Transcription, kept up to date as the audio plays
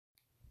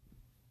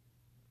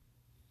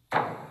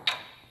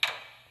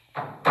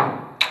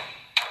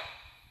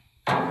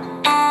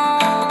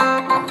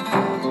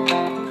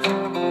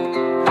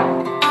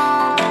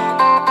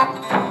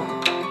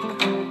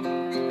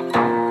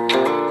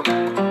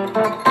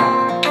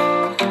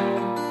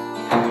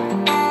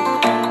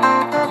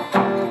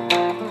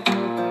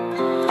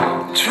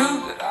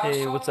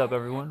What's up,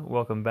 everyone?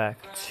 Welcome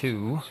back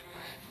to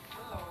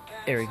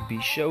Erik B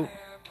Show.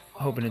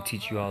 Hoping to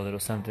teach you all a little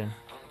something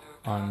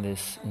on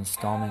this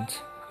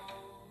installment.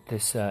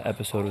 This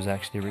episode was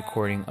actually a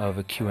recording of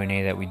a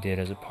Q&A that we did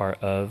as a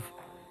part of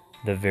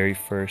the very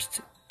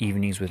first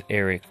Evenings with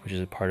Erik, which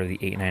is a part of the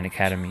 8-9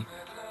 Academy.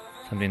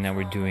 Something that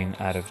we're doing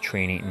out of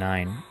Train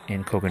 8-9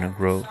 in Coconut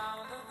Grove.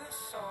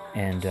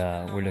 And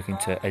we're looking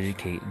to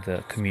educate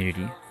the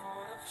community.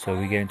 So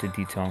we get into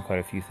detail on quite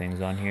a few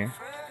things on here.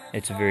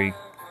 It's a very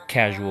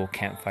casual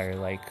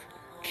campfire-like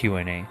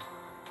Q&A.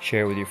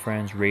 Share it with your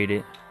friends, rate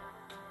it,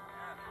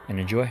 and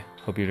enjoy.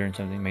 Hope you learned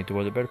something, make the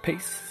world a better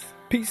place.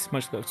 Peace,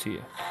 much love to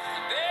you.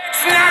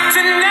 It's not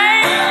tonight.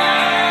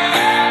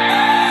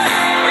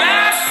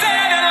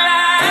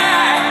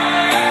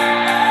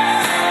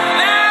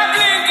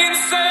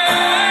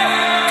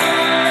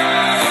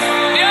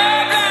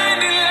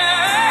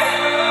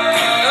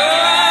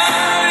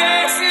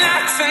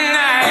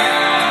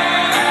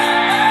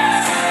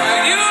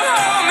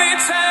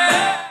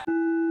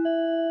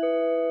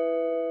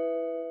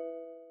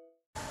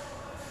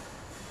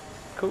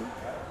 Cool.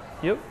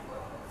 Yep.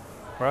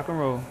 Rock and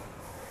roll.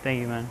 Thank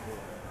you, man.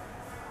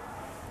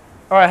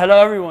 All right, hello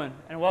everyone,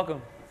 and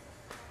welcome.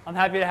 I'm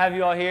happy to have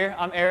you all here.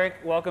 I'm Erik.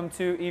 Welcome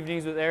to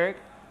Evenings with Erik.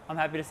 I'm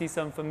happy to see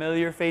some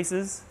familiar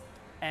faces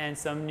and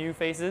some new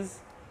faces.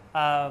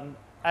 I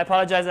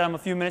apologize that I'm a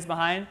few minutes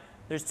behind.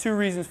 There's two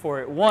reasons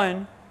for it.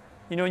 One,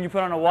 you know when you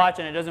put on a watch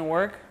and it doesn't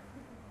work?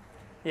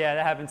 Yeah,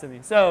 that happened to me.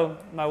 So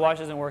my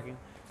watch isn't working.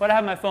 But I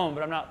have my phone,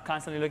 but I'm not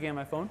constantly looking at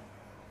my phone.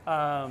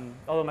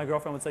 Although my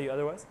girlfriend would tell you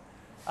otherwise.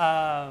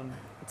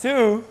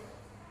 Two,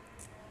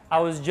 I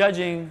was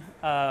judging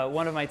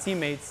one of my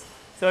teammates.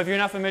 So if you're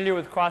not familiar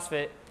with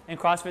CrossFit, in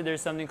CrossFit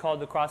there's something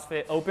called the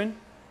CrossFit Open.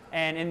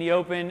 And in the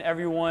Open,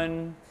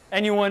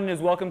 anyone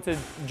is welcome to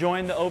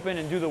join the Open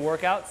and do the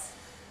workouts.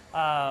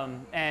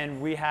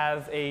 And we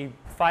have a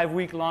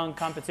 5-week-long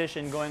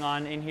competition going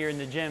on in here in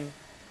the gym.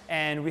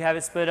 And we have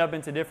it split up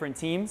into different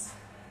teams.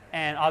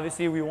 And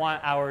obviously we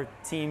want our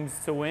teams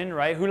to win,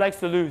 right? Who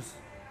likes to lose?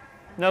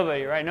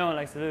 Nobody, right? No one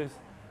likes to lose.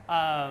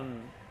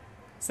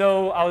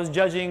 So I was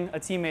judging a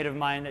teammate of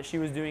mine that she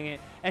was doing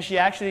it, and she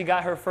actually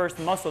got her first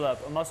muscle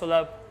up. A muscle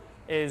up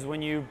is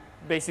when you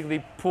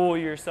basically pull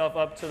yourself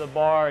up to the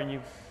bar and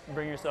you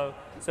bring yourself.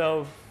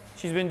 So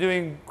she's been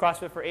doing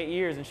CrossFit for 8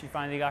 years, and she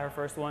finally got her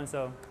first one,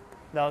 so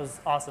that was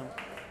awesome.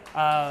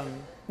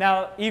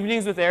 Now,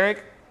 Evenings with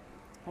Erik,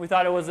 we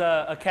thought it was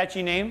a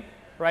catchy name,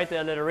 right?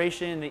 The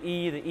alliteration, the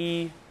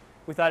E.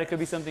 We thought it could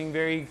be something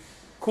very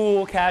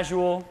cool,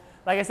 casual.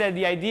 Like I said,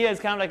 the idea is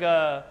kind of like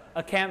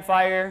a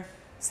campfire,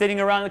 sitting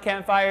around the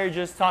campfire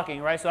just talking,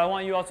 right? So I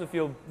want you all to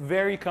feel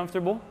very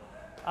comfortable.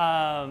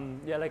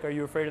 Yeah, like, are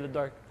you afraid of the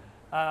dark?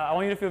 I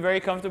want you to feel very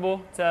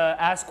comfortable to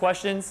ask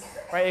questions,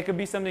 right? It could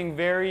be something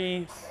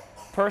very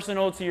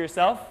personal to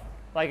yourself,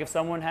 like if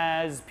someone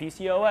has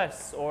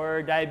PCOS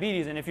or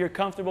diabetes, and if you're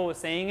comfortable with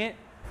saying it,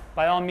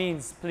 by all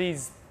means,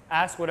 please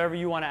ask whatever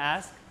you want to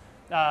ask.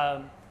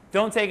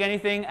 Don't take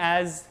anything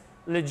as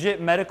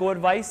legit medical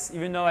advice,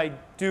 even though I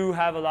do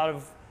have a lot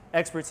of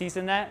expertise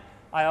in that.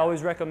 I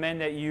always recommend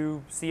that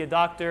you see a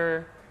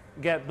doctor,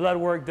 get blood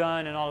work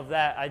done and all of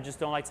that. I just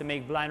don't like to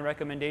make blind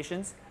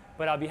recommendations,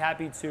 but I'll be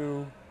happy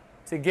to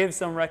give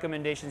some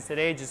recommendations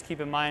today. Just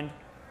keep in mind,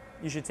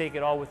 you should take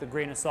it all with a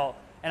grain of salt.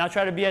 And I'll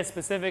try to be as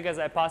specific as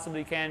I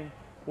possibly can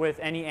with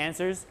any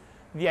answers.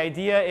 The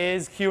idea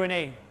is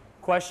Q&A,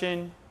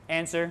 question,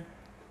 answer.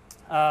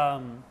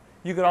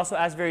 You could also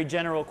ask very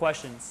general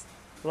questions,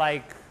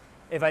 like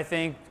if I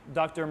think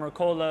Dr.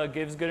 Mercola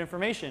gives good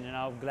information, and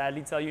I'll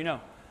gladly tell you no.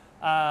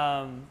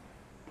 8-9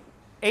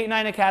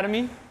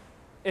 Academy,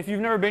 if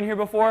you've never been here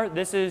before,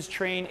 this is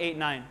Train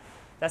 8-9.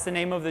 That's the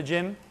name of the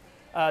gym.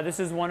 This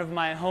is one of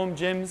my home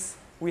gyms.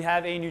 We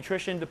have a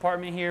nutrition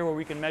department here where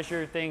we can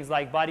measure things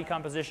like body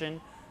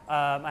composition.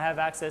 I have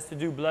access to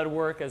do blood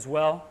work as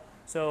well.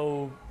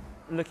 So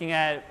looking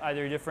at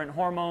either different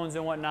hormones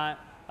and whatnot.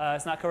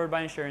 It's not covered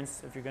by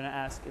insurance. If you're going to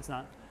ask, it's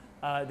not.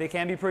 They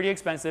can be pretty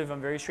expensive. I'm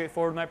very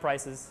straightforward with my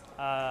prices.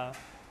 The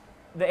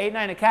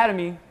 8-9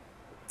 Academy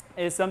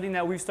is something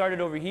that we've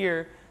started over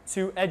here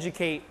to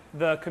educate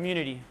the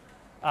community.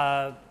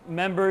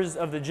 Members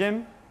of the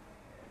gym,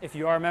 if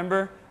you are a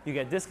member, you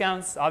get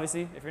discounts.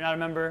 Obviously, if you're not a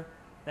member,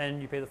 then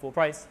you pay the full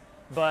price.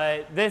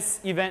 But this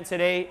event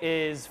today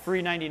is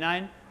free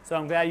 $99, so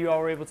I'm glad you all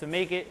were able to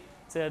make it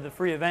to the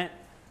free event.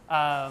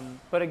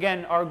 But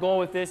again, our goal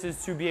with this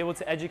is to be able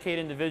to educate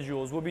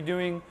individuals. We'll be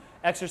doing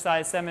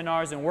exercise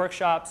seminars and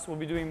workshops. We'll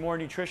be doing more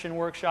nutrition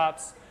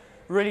workshops,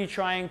 really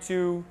trying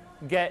to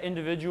get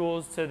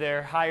individuals to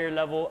their higher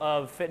level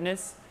of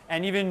fitness.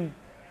 And even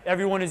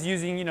everyone is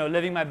using,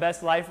 living my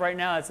best life right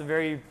now. It's a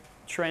very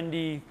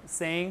trendy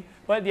saying.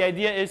 But the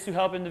idea is to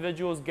help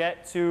individuals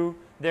get to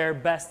their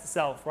best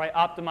self, right?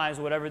 Optimize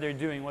whatever they're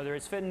doing, whether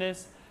it's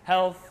fitness,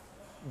 health,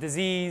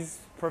 disease,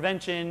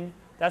 prevention.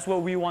 That's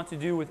what we want to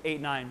do with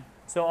 8-9.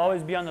 So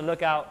always be on the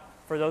lookout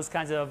for those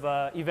kinds of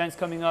events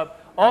coming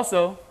up.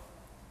 Also,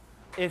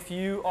 if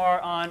you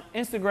are on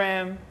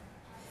Instagram,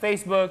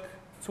 Facebook,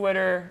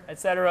 Twitter,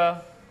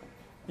 etc.,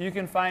 You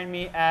can find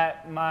me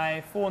at my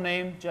full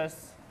name, just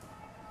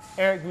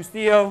Erik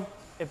Bustillo.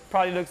 It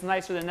probably looks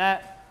nicer than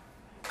that.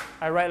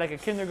 I write like a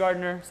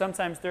kindergartner,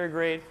 sometimes 3rd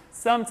grade,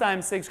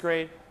 sometimes 6th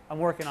grade. I'm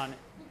working on it.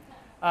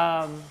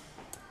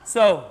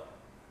 So,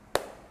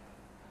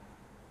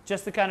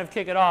 just to kind of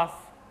kick it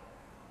off,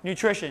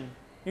 nutrition.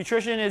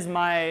 Nutrition is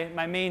my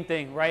main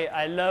thing, right?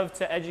 I love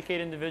to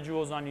educate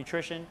individuals on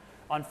nutrition,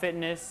 on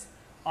fitness,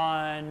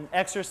 on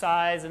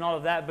exercise and all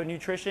of that, but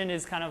nutrition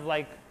is kind of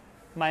like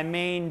my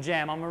main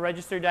jam. I'm a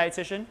registered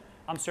dietitian.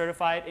 I'm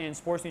certified in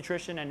sports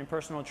nutrition and in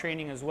personal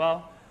training as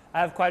well.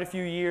 I have quite a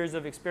few years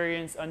of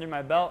experience under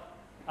my belt.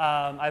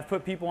 I've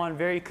put people on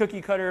very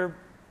cookie cutter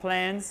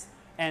plans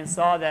and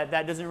saw that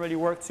that doesn't really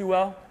work too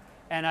well.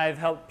 And I've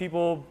helped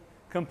people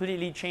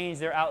completely change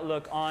their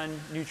outlook on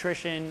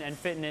nutrition and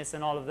fitness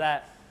and all of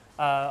that.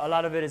 A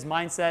lot of it is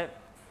mindset,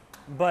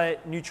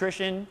 but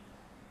nutrition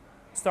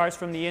starts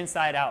from the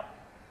inside out,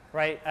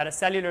 right? At a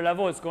cellular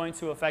level, it's going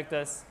to affect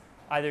us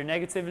either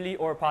negatively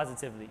or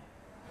positively.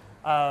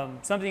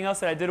 Something else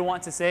that I did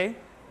want to say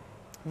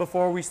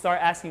before we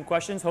start asking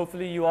questions,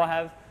 hopefully you all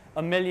have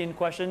a million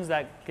questions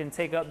that can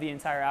take up the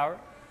entire hour.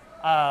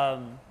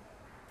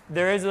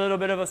 There is a little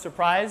bit of a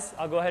surprise.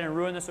 I'll go ahead and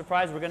ruin the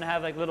surprise. We're going to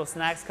have like little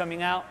snacks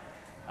coming out.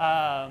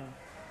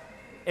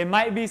 It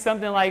might be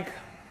something like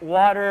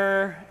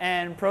water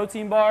and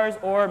protein bars,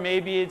 or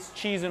maybe it's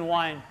cheese and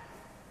wine.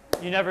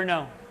 You never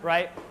know,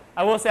 right?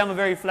 I will say I'm a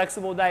very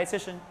flexible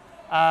dietitian.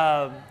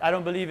 I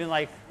don't believe in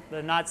like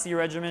the Nazi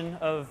regimen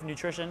of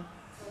nutrition.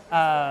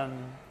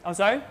 I'm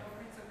sorry?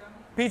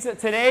 Pizza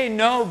today,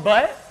 no,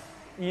 but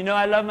you know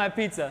I love my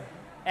pizza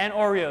and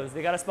Oreos.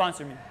 They got to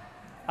sponsor me.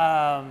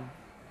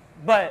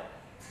 But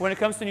when it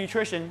comes to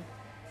nutrition,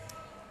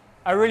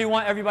 I really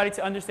want everybody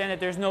to understand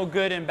that there's no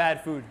good and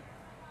bad food,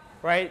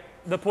 right?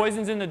 The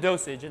poison's in the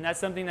dosage, and that's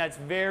something that's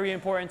very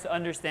important to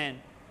understand.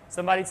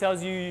 Somebody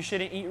tells you you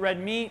shouldn't eat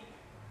red meat,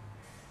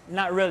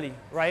 not really,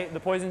 right? The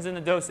poison's in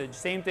the dosage.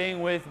 Same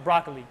thing with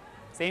broccoli.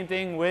 Same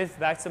thing with,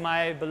 back to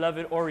my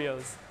beloved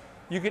Oreos.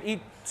 You could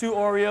eat 2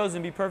 Oreos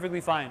and be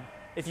perfectly fine.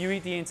 If you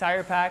eat the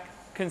entire pack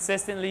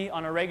consistently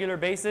on a regular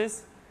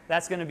basis,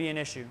 that's going to be an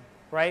issue,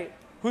 right?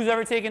 Who's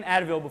ever taken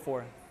Advil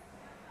before?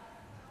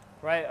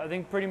 Right? I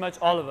think pretty much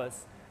all of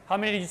us. How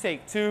many did you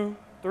take? 2,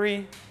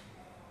 3,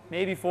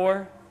 maybe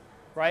 4,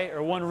 right?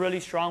 Or one really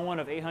strong one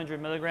of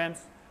 800 milligrams.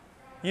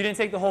 You didn't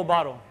take the whole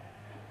bottle.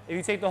 If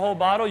you take the whole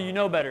bottle, you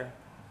know better,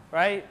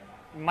 right?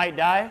 You might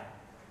die,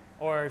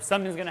 or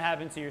something's going to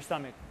happen to your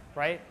stomach,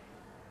 right?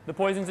 The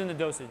poison's in the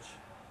dosage,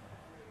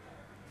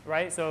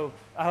 right? So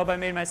I hope I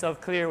made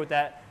myself clear with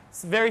that.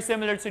 It's very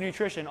similar to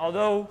nutrition,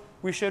 although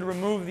we should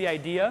remove the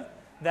idea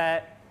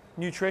that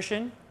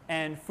nutrition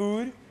and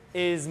food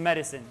is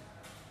medicine,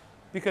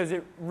 because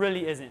it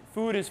really isn't.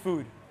 Food is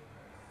food.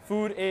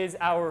 Food is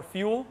our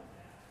fuel.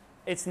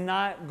 It's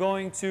not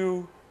going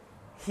to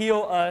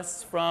heal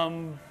us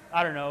from,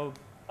 I don't know,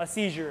 a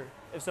seizure,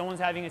 if someone's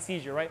having a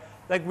seizure, right?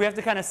 Like, we have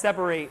to kind of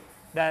separate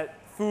that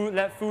food,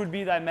 let food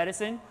be thy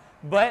medicine,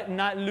 but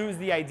not lose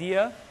the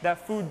idea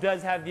that food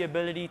does have the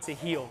ability to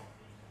heal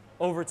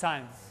over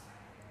time,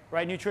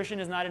 right? Nutrition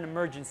is not an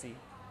emergency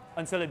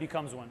until it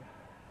becomes one.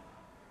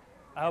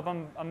 I hope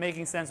I'm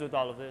making sense with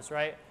all of this,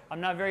 right? I'm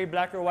not very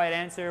black or white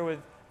answer with,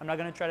 I'm not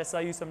going to try to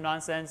sell you some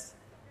nonsense,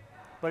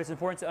 but it's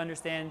important to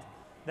understand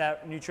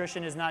that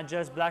nutrition is not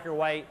just black or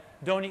white.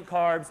 Don't eat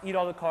carbs, eat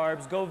all the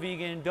carbs, go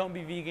vegan, don't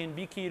be vegan,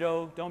 be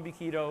keto, don't be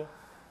keto.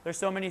 There's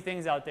so many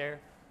things out there.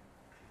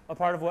 A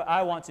part of what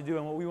I want to do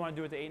and what we want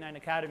to do at the 8-9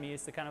 Academy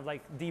is to kind of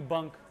like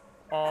debunk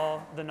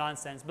all the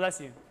nonsense. Bless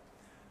you.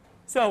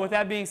 So with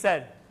that being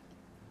said,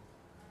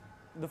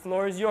 the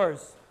floor is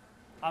yours.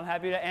 I'm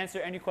happy to answer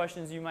any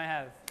questions you might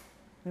have.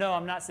 No,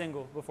 I'm not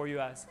single, before you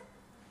ask. So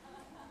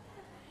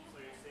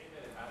you're saying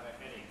that if I have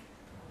a headache,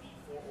 eat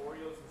 4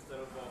 Oreos instead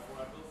of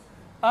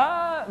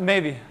 4 Advils?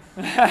 Maybe.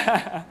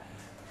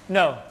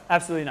 No,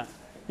 absolutely not.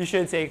 You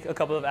should take a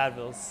couple of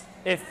Advils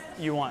if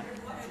you want.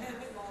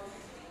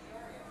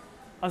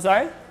 I'm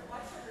sorry?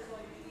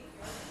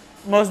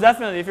 Most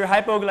definitely. If you're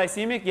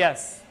hypoglycemic,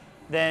 yes.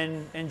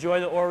 Then enjoy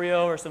the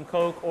Oreo or some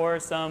Coke or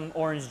some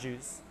orange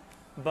juice.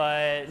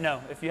 But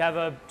no, if you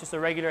have just a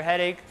regular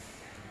headache,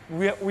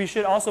 we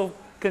should also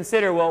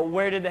consider, well,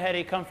 where did the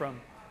headache come from?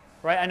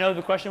 Right? I know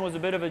the question was a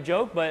bit of a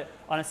joke, but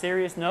on a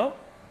serious note,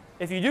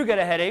 if you do get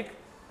a headache,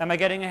 am I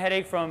getting a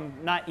headache from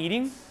not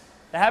eating?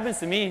 That happens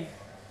to me.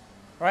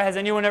 Right? Has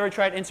anyone ever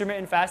tried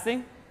intermittent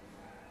fasting?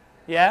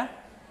 Yeah?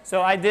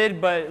 So I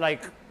did, but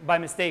like by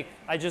mistake.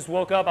 I just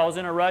woke up, I was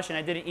in a rush, and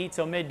I didn't eat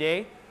till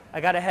midday.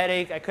 I got a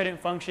headache, I couldn't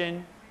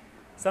function.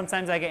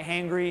 Sometimes I get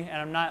hangry, and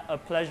I'm not a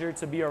pleasure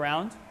to be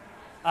around.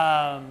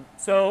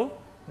 So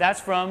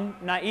that's from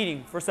not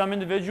eating. For some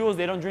individuals,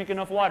 they don't drink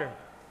enough water.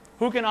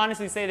 Who can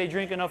honestly say they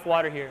drink enough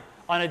water here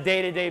on a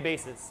day-to-day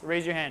basis?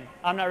 Raise your hand.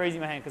 I'm not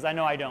raising my hand because I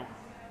know I don't.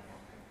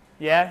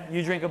 Yeah?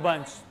 You drink a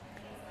bunch.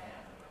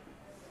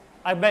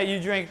 I bet you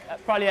drink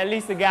probably at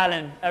least a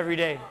gallon every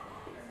day.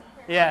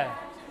 Yeah.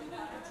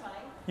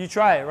 You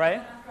try it,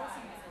 right?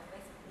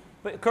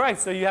 But correct.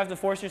 So you have to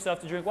force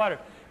yourself to drink water.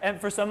 And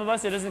for some of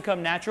us, it doesn't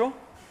come natural.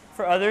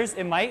 For others,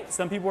 it might.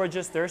 Some people are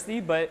just thirsty,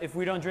 but if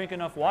we don't drink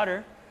enough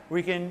water,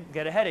 we can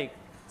get a headache.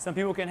 Some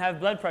people can have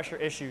blood pressure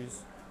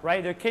issues,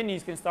 right? Their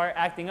kidneys can start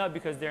acting up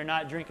because they're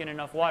not drinking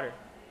enough water.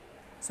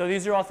 So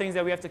these are all things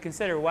that we have to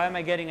consider. Why am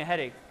I getting a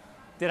headache?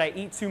 Did I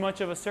eat too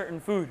much of a certain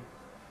food,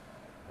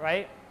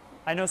 right?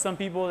 I know some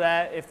people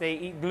that if they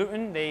eat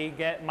gluten, they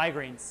get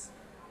migraines.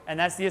 And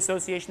that's the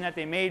association that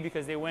they made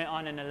because they went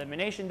on an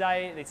elimination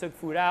diet, they took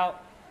food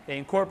out, they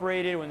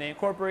incorporated. When they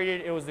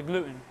incorporated, it was the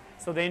gluten.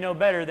 So they know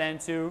better than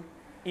to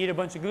eat a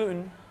bunch of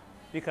gluten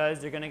because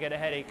they're going to get a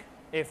headache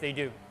if they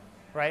do,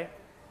 right?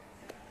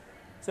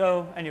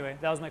 So anyway,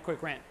 that was my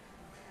quick rant.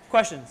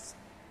 Questions?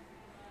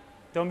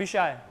 Don't be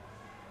shy,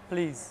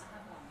 please.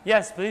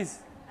 Yes, please.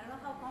 I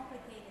don't know how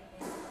complicated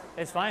it is.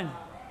 But, It's fine.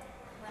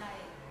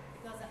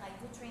 Because I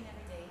do train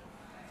every day,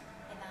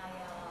 and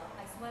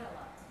I sweat a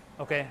lot.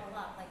 Okay. A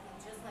lot, like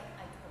it's just like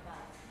I do a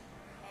bath.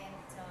 And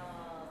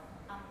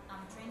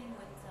I'm training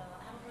with,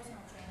 I have a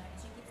personal trainer, and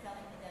she keeps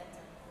telling me that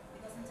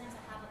because sometimes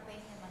I have a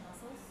pain in my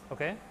muscles.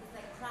 Okay. It's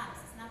like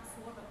cramps. It's not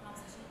sore, but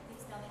cramps. And she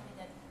keeps telling me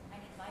that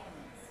I need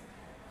vitamins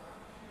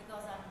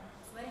because I'm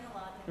sweating a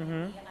lot, and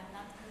maybe I'm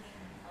not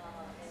eating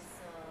as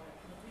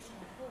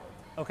nutritional food.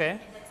 Okay.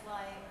 And that's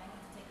why I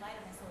need to take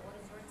vitamins. So what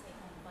is your take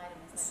on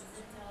vitamins?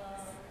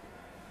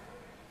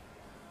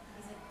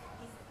 Like,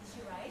 is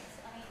she right?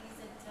 I mean, is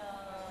it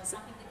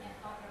something that can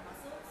help your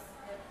muscles?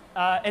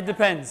 It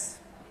depends.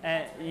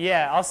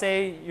 Yeah, I'll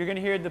say you're going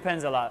to hear it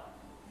depends a lot.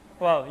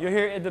 Well, you'll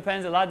hear it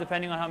depends a lot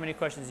depending on how many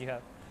questions you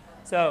have.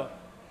 So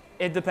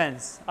it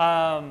depends.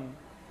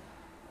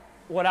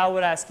 What I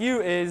would ask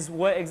you is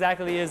what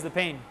exactly is the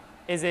pain?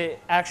 Is it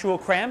actual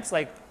cramps?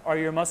 Like are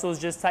your muscles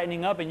just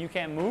tightening up and you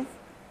can't move?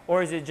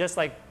 Or is it just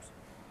like,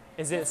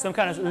 is it some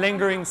kind of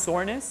lingering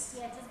soreness?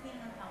 Yeah, just being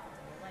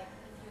uncomfortable. Like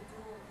if you do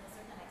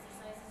certain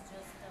exercises,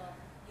 just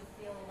you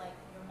feel like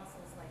your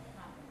muscles like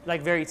cramping.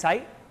 Like very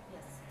tight?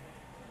 Yes.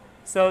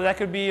 So that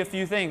could be a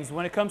few things.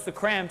 When it comes to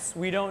cramps,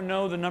 we don't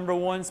know the number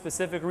one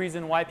specific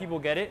reason why people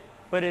get it,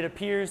 but it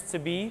appears to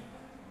be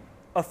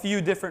a few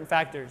different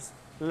factors.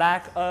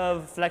 Lack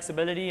of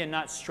flexibility and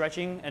not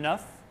stretching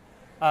enough.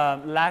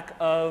 Lack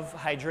of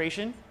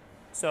hydration,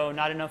 so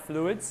not enough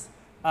fluids.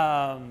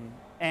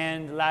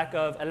 And lack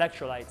of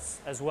electrolytes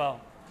as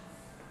well.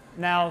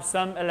 Now,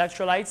 some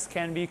electrolytes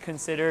can be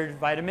considered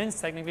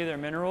vitamins. Technically, they're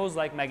minerals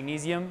like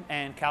magnesium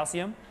and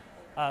calcium.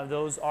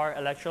 Those are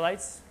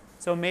electrolytes.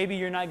 So maybe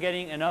you're not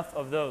getting enough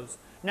of those.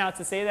 Now,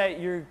 to say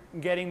that you're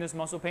getting this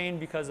muscle pain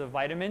because of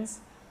vitamins,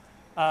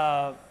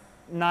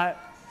 not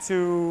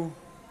to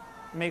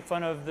make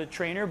fun of the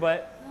trainer,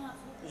 but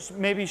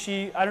maybe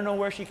I don't know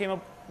where she came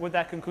up with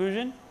that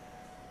conclusion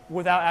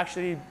without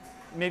actually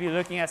maybe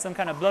looking at some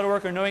kind of blood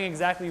work or knowing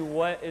exactly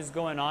what is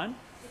going on.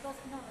 Because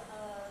the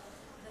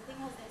thing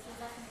was that she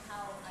was asking me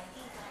how I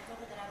eat, and I told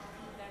her that I would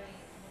eat very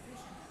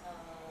nutrition.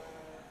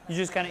 You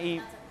just kind of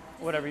eat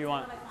whatever you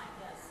want. What I find,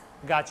 yes.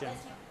 Gotcha. This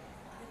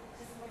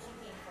is where she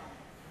came from.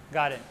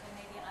 Got it.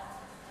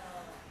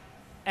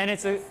 And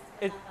maybe And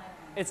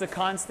it's a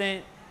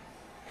constant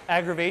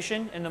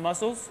aggravation in the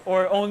muscles,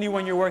 or only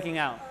when you're working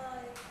out?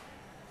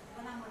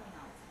 when I'm working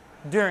out.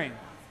 During. Yes.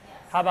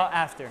 How about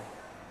after?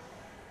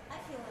 I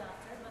feel it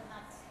after, but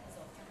not as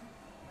often.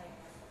 Like,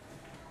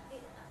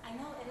 I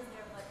know it is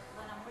there, but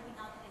when I'm working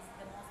out, it's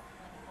the most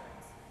when it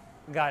hurts.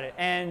 Got it.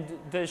 And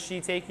does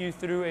she take you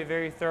through a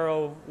very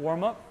thorough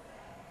warm-up?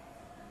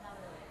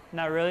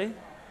 Not really. Not really?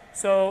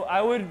 So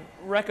I would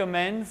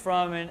recommend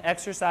from an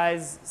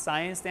exercise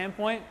science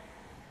standpoint,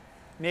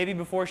 maybe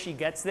before she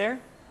gets there,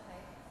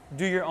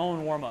 do your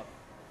own warm-up.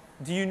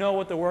 Do you know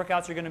what the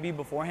workouts are going to be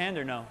beforehand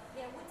or no?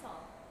 Yeah, we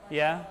talk. But,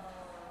 Yeah?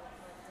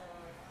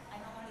 I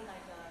normally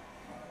like,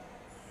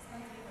 it's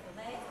going to be for the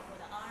legs or for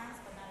the arms,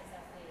 but not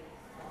exactly.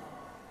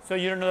 So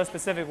you don't know the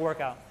specific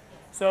workout.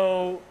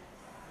 So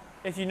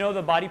if you know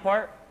the body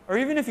part, or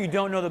even if you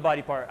don't know the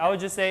body part, I would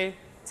just say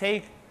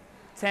take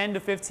 10 to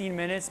 15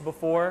 minutes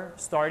before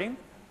starting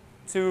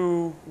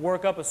to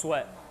work up a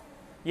sweat.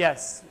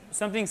 Yes,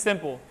 something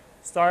simple.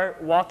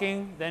 Start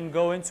walking, then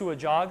go into a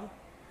jog.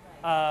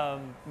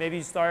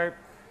 Maybe start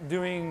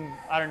doing,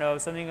 I don't know,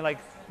 something like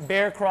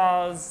bear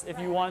crawls if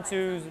you want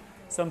to,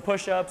 some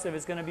push-ups if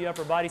it's going to be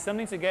upper body,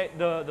 something to get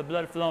the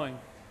blood flowing.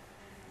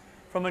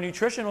 From a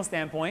nutritional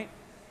standpoint,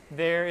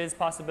 there is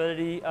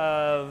possibility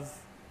of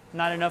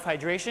not enough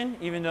hydration,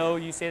 even though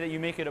you say that you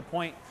make it a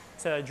point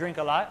to drink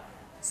a lot.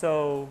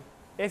 So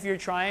if you're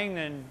trying,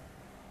 then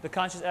the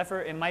conscious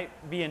effort, it might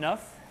be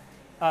enough.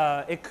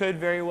 It could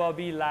very well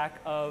be lack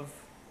of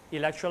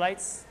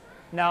electrolytes.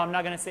 Now, I'm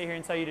not going to sit here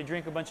and tell you to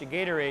drink a bunch of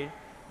Gatorade,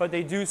 but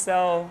they do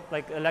sell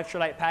like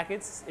electrolyte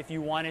packets if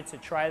you wanted to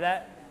try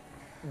that.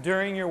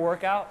 During your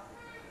workout,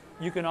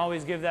 you can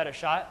always give that a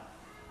shot,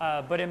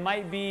 but it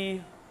might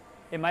be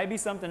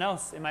something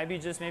else. It might be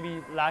just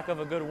maybe lack of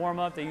a good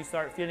warm-up that you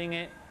start feeling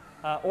it,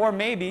 or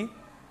maybe,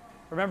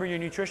 remember your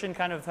nutrition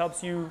kind of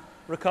helps you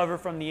recover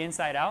from the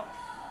inside out.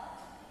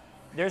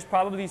 There's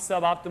probably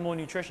suboptimal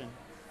nutrition.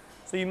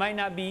 So you might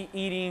not be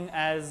eating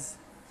as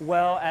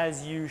well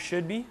as you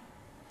should be.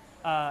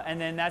 and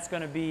then that's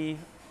going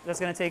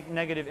to take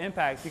negative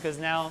impact, because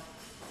now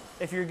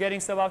if you're getting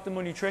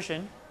suboptimal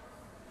nutrition,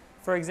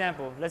 for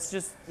example, let's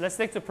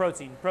stick to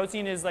protein.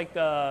 Protein is like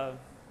the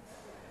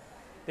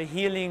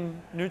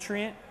healing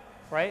nutrient,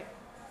 right?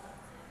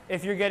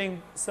 If you're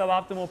getting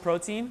suboptimal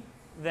protein,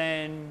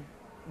 then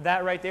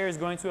that right there is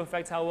going to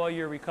affect how well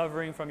you're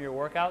recovering from your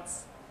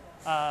workouts.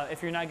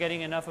 If you're not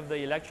getting enough of the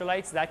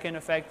electrolytes, that can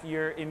affect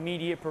your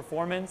immediate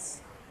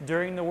performance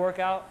during the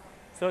workout.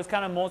 So it's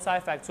kind of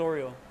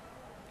multifactorial.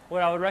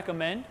 What I would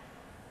recommend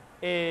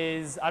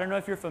is, I don't know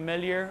if you're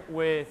familiar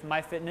with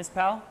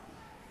MyFitnessPal.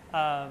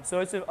 So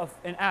it's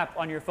an app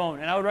on your phone.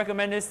 And I would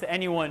recommend this to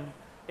anyone.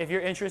 If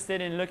you're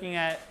interested in looking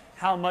at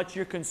how much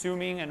you're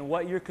consuming and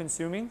what you're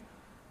consuming,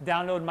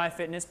 download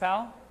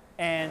MyFitnessPal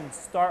and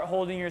start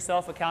holding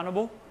yourself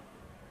accountable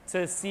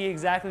to see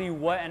exactly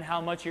what and how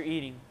much you're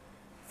eating.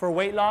 For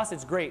weight loss,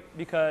 it's great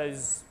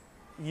because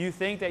you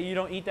think that you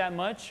don't eat that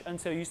much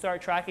until you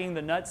start tracking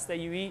the nuts that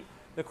you eat,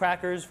 the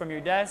crackers from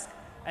your desk,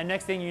 and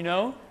next thing you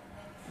know,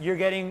 you're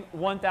getting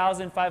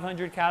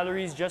 1,500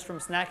 calories just from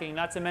snacking,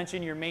 not to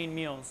mention your main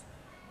meals.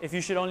 If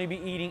you should only be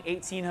eating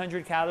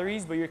 1,800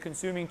 calories, but you're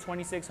consuming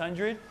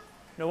 2,600,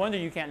 no wonder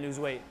you can't lose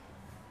weight.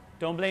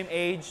 Don't blame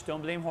age,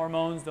 don't blame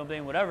hormones, don't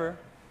blame whatever.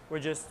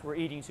 We're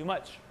eating too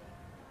much.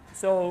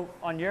 So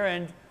on your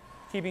end,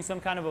 keeping some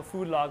kind of a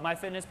food log.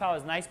 MyFitnessPal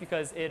is nice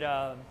because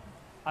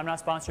I'm not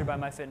sponsored by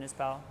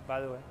MyFitnessPal,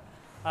 by the way.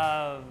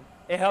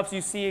 It helps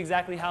you see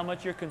exactly how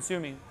much you're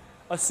consuming,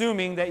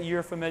 assuming that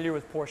you're familiar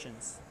with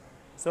portions.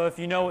 So if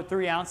you know what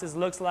 3 ounces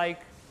looks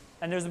like,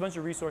 and there's a bunch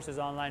of resources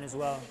online as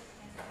well.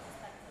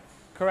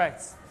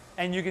 Correct.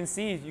 And you can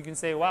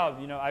say, wow,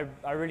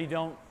 I really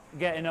don't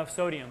get enough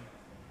sodium.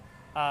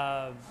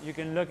 You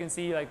can look and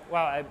see like,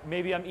 wow,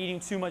 maybe I'm eating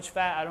too much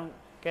fat, I don't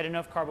get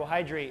enough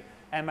carbohydrate,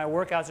 and my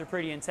workouts are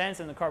pretty intense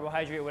and the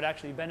carbohydrate would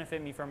actually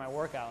benefit me for my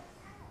workout.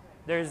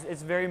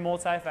 It's very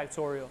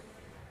multifactorial.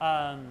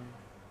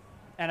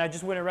 And I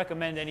just wouldn't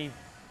recommend any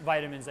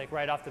vitamins like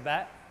right off the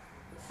bat.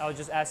 I would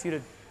just ask you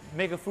to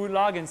make a food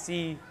log and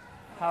see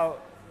how,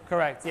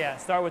 correct, yeah,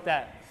 start with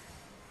that.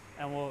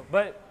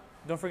 But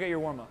don't forget your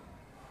warm-up,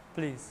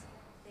 please.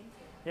 Thank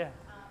you. Yeah. If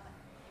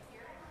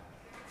you're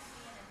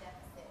being in a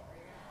deficit or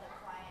you're the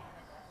client in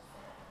a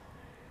deficit,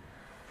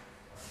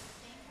 do you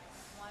think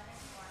one is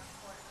more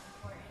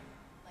important,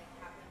 like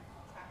having them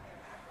track their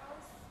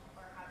macros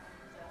or having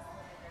them just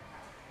limit their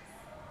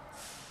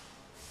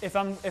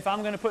calories? If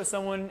I'm going to put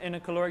someone in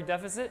a caloric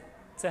deficit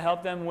to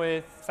help them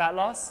with fat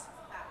loss,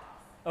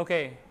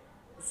 okay.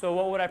 So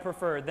what would I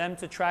prefer? Them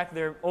to track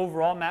their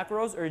overall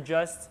macros or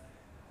just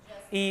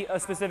eat a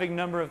specific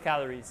number of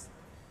calories?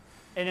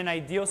 In an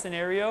ideal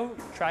scenario,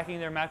 tracking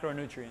their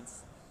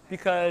macronutrients.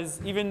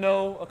 Because even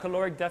though a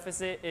caloric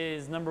deficit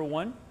is number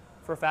 1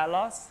 for fat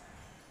loss,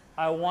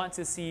 I want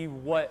to see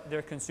what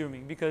they're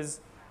consuming. Because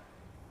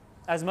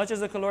as much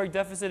as a caloric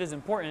deficit is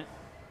important,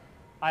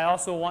 I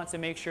also want to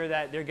make sure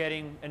that they're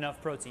getting enough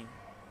protein.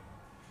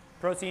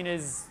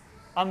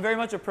 I'm very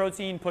much a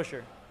protein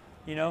pusher,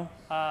 you know?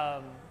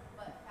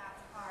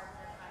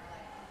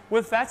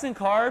 With fats and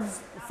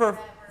carbs, for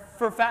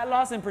fat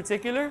loss in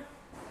particular,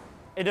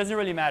 it doesn't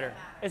really matter.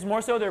 It's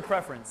more so their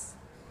preference,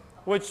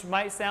 which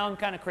might sound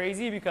kind of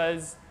crazy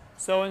because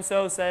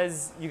so-and-so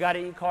says you got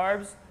to eat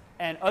carbs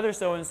and other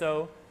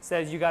so-and-so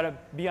says you got to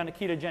be on a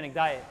ketogenic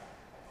diet.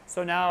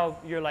 So now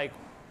you're like,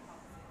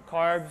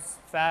 carbs,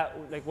 fat,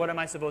 like what am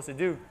I supposed to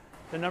do?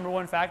 The number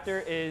 1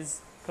 factor is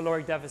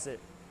caloric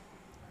deficit.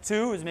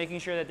 2 is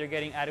making sure that they're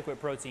getting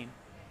adequate protein.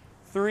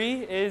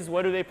 3 is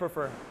what do they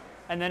prefer?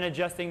 And then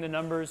adjusting the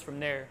numbers from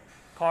there,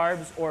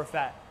 carbs or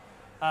fat.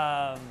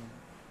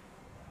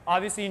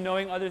 Obviously,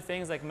 knowing other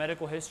things like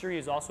medical history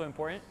is also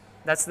important.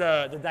 That's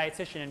the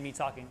dietitian in me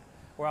talking,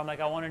 where I'm like,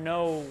 I want to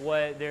know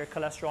what their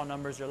cholesterol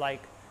numbers are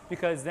like.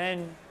 Because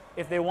then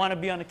if they want to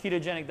be on a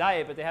ketogenic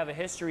diet, but they have a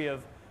history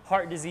of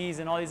heart disease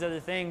and all these other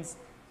things,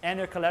 and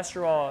their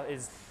cholesterol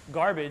is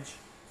garbage,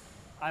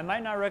 I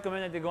might not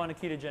recommend that they go on a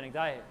ketogenic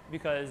diet,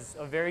 because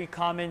a very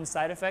common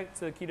side effect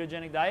to a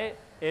ketogenic diet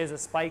is a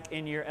spike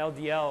in your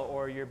LDL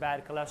or your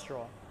bad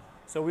cholesterol.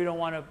 So we don't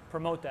want to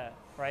promote that,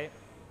 right?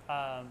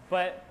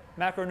 But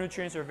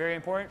macronutrients are very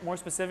important, more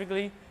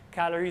specifically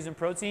calories and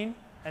protein,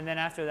 and then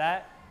after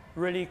that,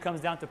 really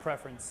comes down to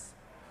preference.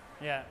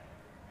 Yeah.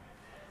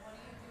 What do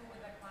you do with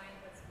a client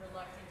that's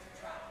reluctant to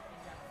track in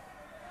general?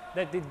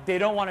 That they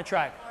don't want to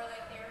track. Or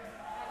like they're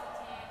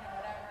hesitant or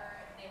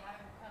whatever, they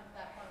haven't come to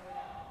that point where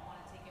they want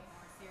to take it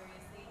more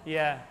seriously.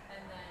 Yeah.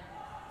 And then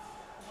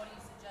what do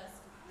you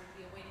suggest would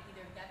be a way to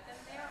either get them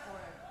there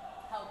or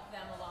help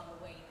them along the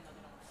way even though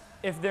they don't want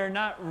to? If they're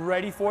not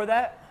ready for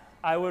that,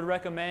 I would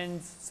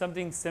recommend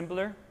something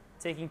simpler,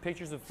 taking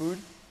pictures of food,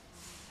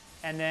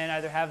 and then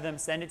either have them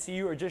send it to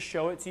you or just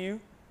show it to you.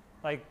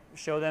 Like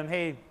show them,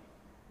 hey,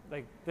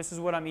 like this is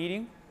what I'm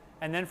eating.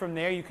 And then from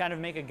there, you kind of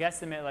make a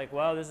guesstimate like,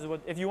 well, this is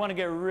what, if you want to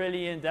get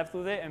really in depth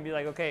with it and be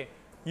like, okay,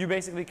 you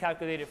basically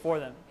calculate it for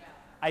them. Yeah.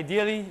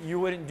 Ideally, you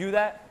wouldn't do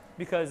that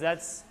because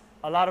that's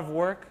a lot of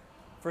work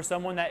for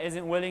someone that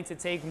isn't willing to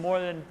take more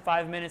than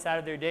 5 minutes out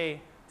of their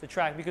day to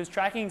track, because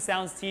tracking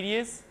sounds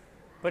tedious,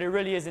 but it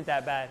really isn't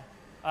that bad.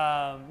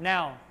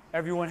 Now,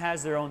 everyone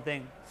has their own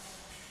thing.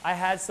 I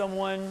had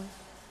someone.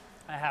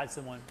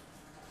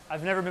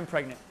 I've never been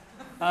pregnant.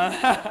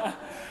 I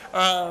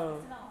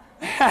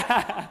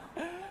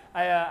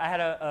had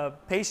a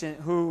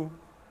patient who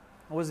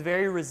was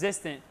very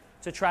resistant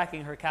to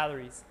tracking her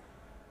calories.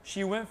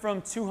 She went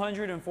from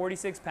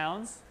 246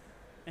 pounds,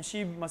 and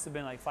she must have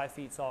been like 5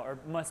 feet tall, or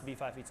must be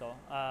 5 feet tall.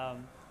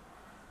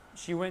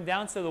 She went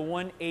down to the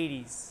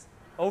 180s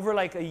over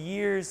like a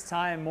year's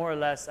time, more or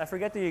less. I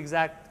forget the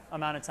exact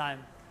amount of time.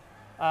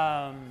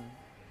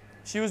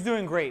 She was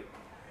doing great.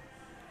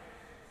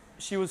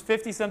 She was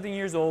 50-something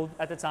years old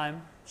at the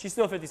time. She's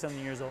still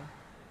 50-something years old.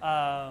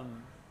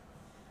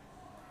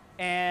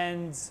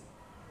 And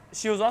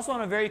she was also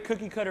on a very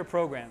cookie-cutter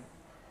program,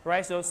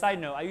 right? So side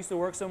note, I used to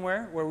work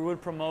somewhere where we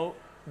would promote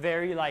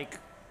very like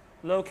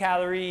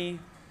low-calorie.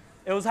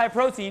 It was high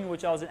protein,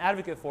 which I was an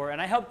advocate for,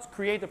 and I helped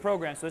create the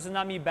program. So this is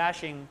not me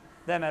bashing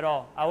them at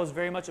all. I was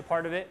very much a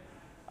part of it,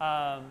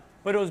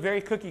 but it was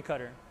very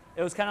cookie-cutter.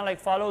 It was kind of like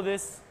follow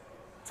this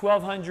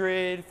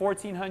 1,200,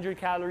 1,400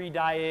 calorie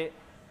diet.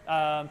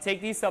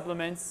 Take these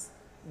supplements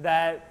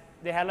that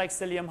they had like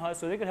psyllium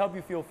husk, so they could help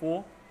you feel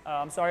full.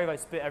 I'm sorry if I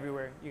spit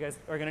everywhere. You guys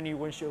are gonna need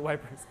windshield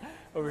wipers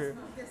over here.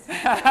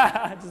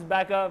 Just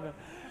back up,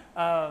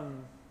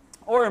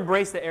 or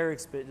embrace the Erik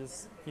spit.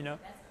 Just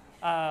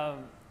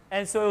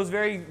and so it was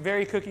very,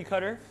 very cookie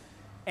cutter,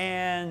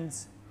 and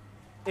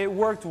it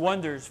worked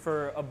wonders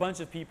for a bunch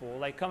of people.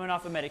 Like coming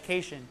off of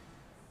medication,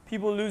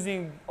 people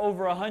losing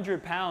over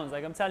 100 pounds.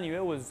 Like I'm telling you,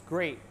 it was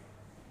great,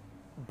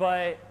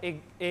 but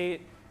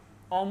it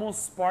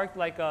almost sparked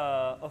like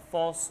a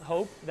false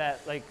hope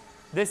that like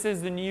this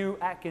is the new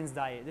Atkins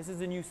diet, this is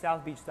the new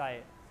South Beach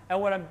diet.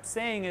 And what I'm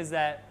saying is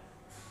that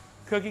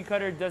cookie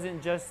cutter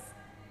doesn't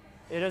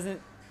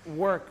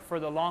work for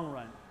the long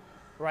run,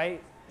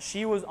 right?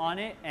 She was on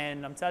it,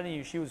 and I'm telling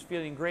you, she was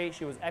feeling great,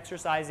 she was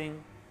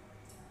exercising,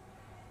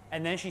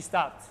 and then she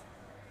stopped.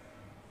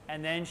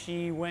 And then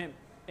she went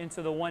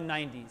into the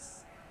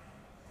 190s.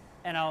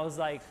 And I was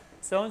like,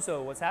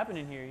 so-and-so, what's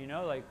happening here? You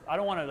know, like, I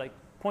don't want to like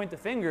point the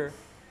finger,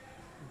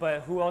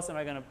 but who else am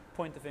I going to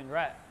point the finger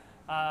at?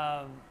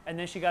 And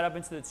then she got up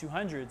into the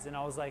 200s, and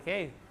I was like,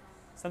 hey,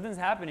 something's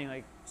happening.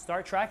 Like,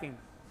 start tracking.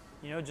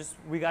 You know, just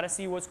we got to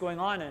see what's going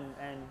on,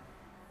 and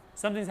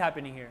something's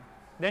happening here.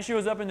 Then she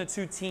was up in the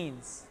 2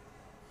 teens,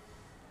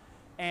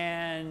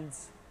 and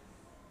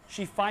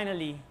she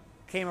finally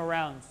came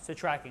around to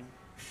tracking,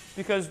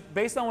 because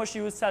based on what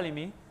she was telling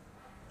me,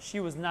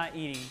 she was not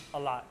eating a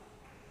lot,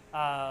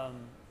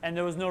 and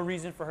there was no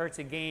reason for her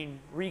to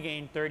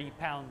regain 30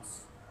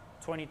 pounds,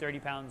 20, 30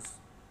 pounds.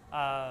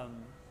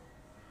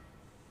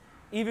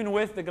 Even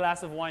with the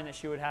glass of wine that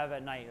she would have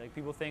at night. Like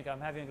people think I'm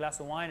having a glass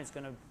of wine, it's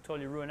gonna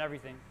totally ruin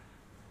everything.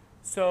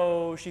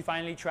 So she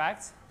finally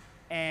tracked,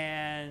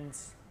 and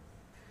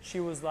she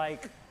was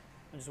like,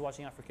 I'm just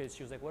watching out for kids,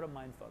 she was like, what a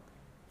mind fuck,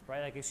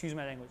 right? Like, excuse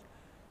my language.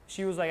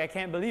 She was like, I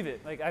can't believe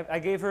it. Like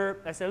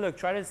I said, look,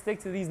 try to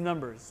stick to these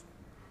numbers.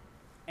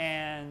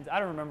 And I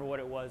don't remember what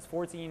it was,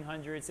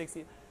 1,400,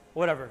 60,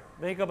 whatever.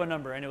 Make up a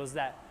number, and it was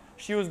that.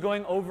 She was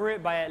going over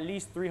it by at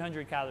least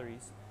 300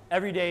 calories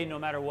every day, no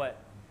matter what.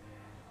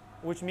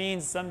 Which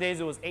means some days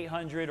it was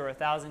 800 or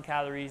 1,000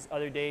 calories,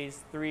 other days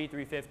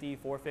 350,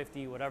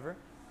 450, whatever.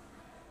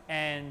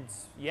 And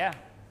yeah.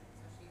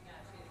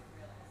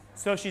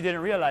 So she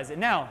didn't realize it.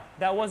 Now,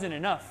 that wasn't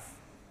enough.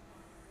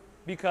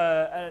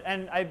 Because,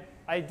 and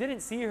I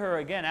didn't see her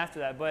again after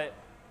that, but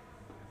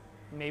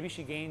maybe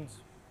she gained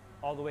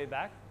all the way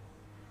back.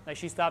 Like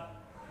she stopped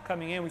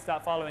coming in, we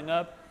stopped following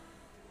up.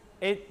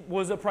 It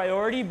was a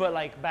priority, but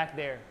like back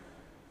there.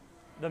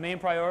 The main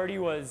priority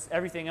was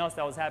everything else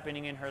that was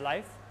happening in her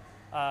life.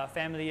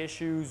 Family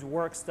issues,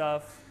 work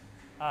stuff.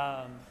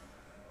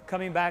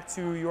 Coming back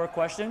to your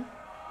question,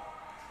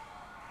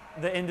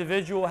 the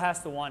individual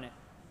has to want it,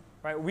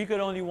 right? We could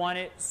only want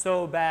it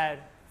so bad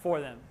for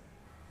them.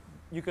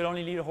 You could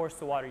only lead a horse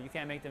to water. You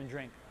can't make them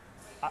drink.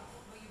 But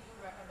you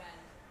do recommend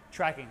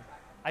Tracking.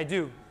 I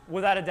do,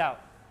 without a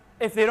doubt.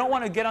 If they don't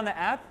want to get on the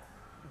app,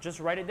 just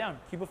write it down.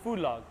 Keep a food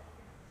log.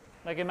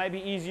 Like it might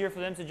be easier for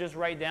them to just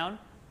write down,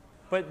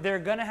 but they're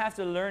gonna have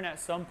to learn at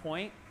some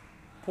point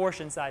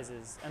portion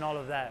sizes and all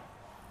of that.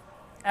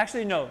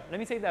 Actually, no, let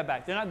me take that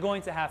back. They're not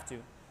going to have to,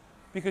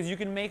 because you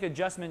can make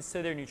adjustments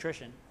to their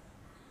nutrition.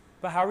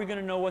 But how are we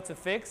gonna know what to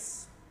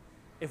fix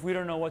if we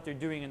don't know what they're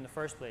doing in the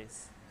first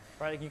place?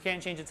 Right? Like you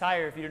can't change a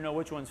tire if you don't know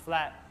which one's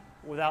flat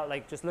without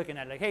like just looking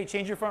at it. Like, hey,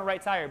 change your front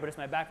right tire, but it's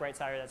my back right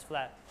tire that's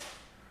flat.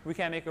 We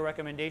can't make a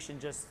recommendation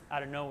just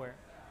out of nowhere.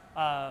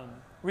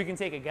 We can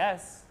take a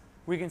guess.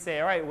 We can say,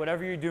 all right,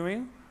 whatever you're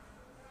doing,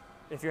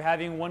 if you're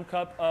having 1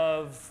 cup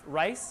of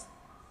rice,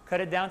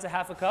 cut it down to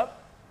half a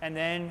cup, and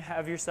then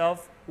have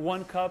yourself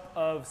 1 cup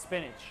of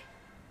spinach.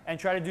 And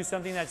try to do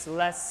something that's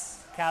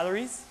less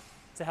calories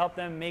to help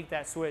them make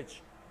that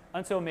switch.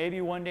 Until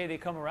maybe one day they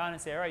come around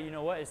and say, all right, you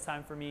know what, it's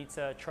time for me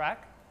to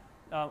track.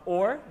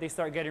 Or they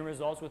start getting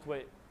results with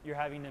what you're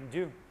having them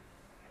do.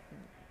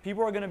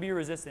 people are going to be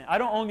resistant. I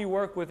don't only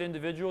work with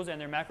individuals and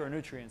their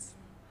macronutrients.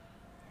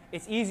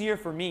 It's easier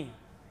for me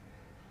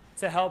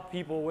to help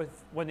people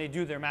with when they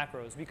do their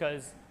macros,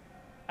 because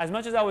as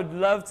much as I would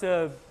love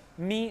to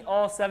meet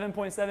all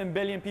 7.7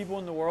 billion people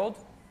in the world,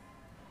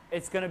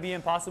 it's going to be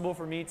impossible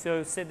for me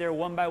to sit there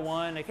one by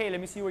one, like, hey,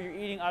 let me see what you're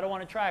eating. I don't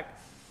want to track.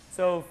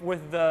 So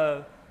with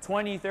the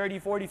 20, 30,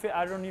 40, 50,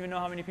 I don't even know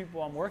how many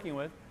people I'm working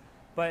with,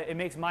 but it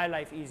makes my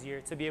life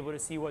easier to be able to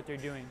see what they're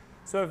doing.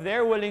 So if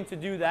they're willing to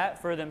do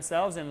that for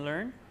themselves and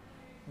learn,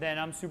 then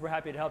I'm super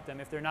happy to help them.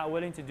 If they're not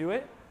willing to do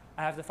it,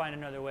 I have to find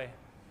another way,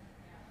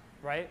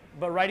 right?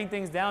 But writing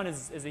things down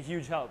is a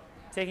huge help.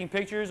 Taking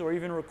pictures or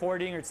even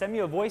recording, or send me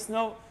a voice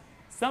note,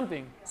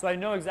 something, so I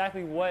know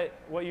exactly what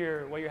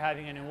you're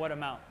having and in what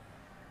amount.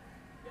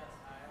 Yes,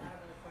 I have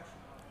another question.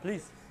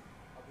 Please.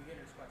 A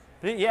beginner's question.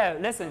 Please. Yeah,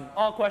 listen,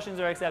 all questions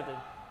are accepted.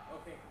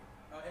 Okay,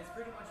 it's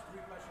pretty much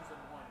 3 questions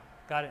in one.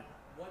 Got it.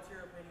 What's your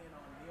opinion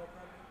on meal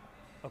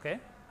prepping? Okay,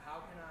 How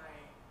can I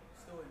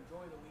still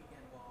enjoy the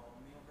weekend while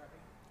meal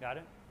prepping? got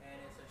it. And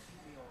it's a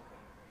cheat meal, okay?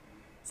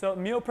 So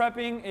meal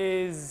prepping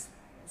is,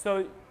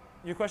 so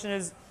your question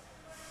is,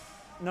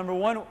 number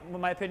 1,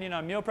 my opinion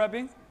on meal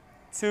prepping.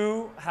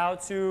 2, how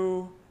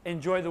to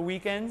enjoy the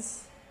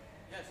weekends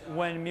Yes,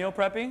 when meal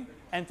prepping.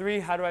 And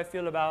 3, how do I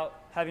feel about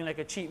having like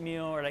a cheat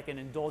meal or like an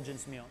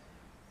indulgence meal.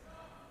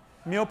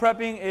 Meal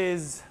prepping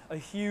is a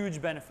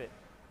huge benefit.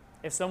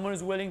 If someone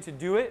is willing to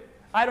do it,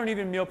 I don't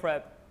even meal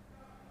prep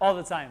all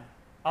the time.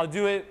 I'll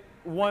do it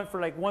for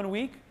like 1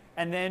 week,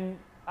 and then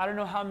I don't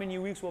know how many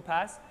weeks will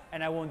pass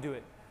and I won't do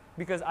it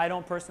because I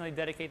don't personally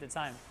dedicate the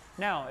time.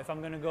 Now, if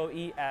I'm gonna go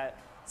eat at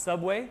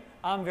Subway,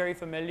 I'm very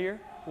familiar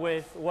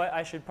with what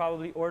I should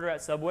probably order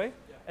at Subway,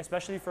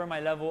 especially for my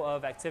level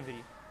of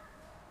activity.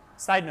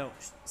 Side note,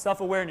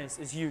 self-awareness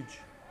is huge.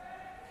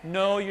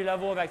 Know your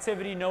level of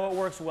activity, know what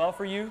works well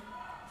for you.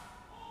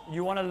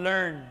 You wanna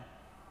learn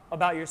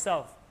about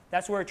yourself.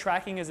 That's where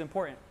tracking is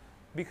important,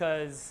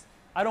 because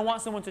I don't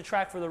want someone to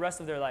track for the rest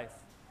of their life.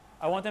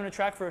 I want them to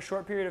track for a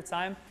short period of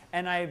time,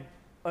 and I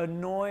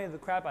annoy the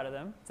crap out of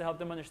them to help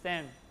them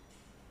understand.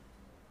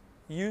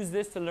 Use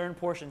this to learn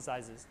portion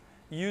sizes.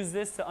 Use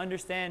this to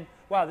understand,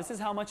 wow, this is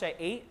how much I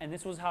ate, and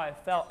this was how I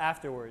felt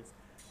afterwards.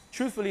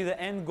 Truthfully, the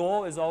end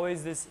goal is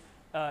always this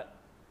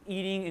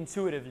eating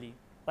intuitively.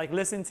 Like,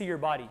 listen to your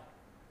body.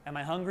 Am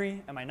I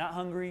hungry? Am I not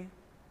hungry?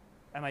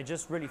 Am I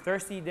just really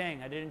thirsty?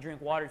 Dang, I didn't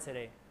drink water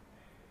today.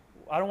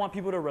 I don't want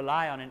people to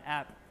rely on an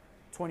app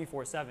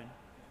 24/7.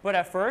 But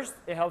at first,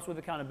 it helps with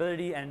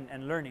accountability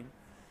and learning.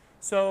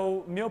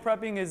 So meal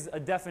prepping is a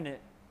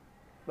definite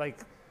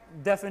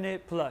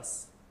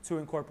plus to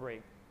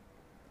incorporate,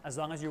 as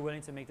long as you're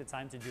willing to make the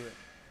time to do it.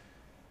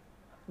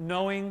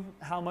 Knowing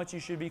how much you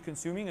should be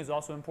consuming is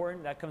also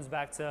important. That comes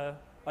back to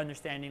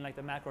understanding like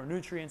the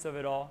macronutrients of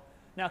it all.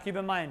 Now keep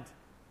in mind,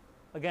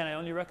 again, I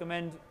only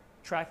recommend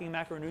tracking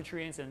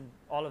macronutrients and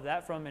all of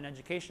that from an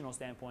educational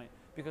standpoint,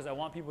 because I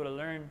want people to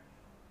learn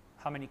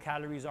how many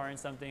calories are in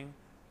something,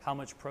 how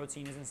much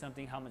protein is in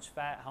something, how much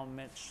fat, how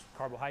much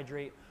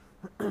carbohydrate.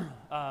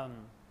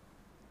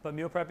 But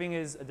meal prepping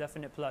is a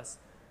definite plus.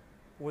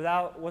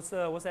 Without, what's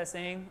that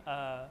saying?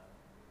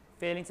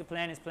 Failing to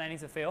plan is planning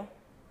to fail.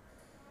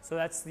 So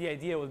that's the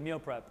idea with meal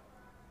prep.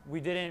 We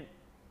didn't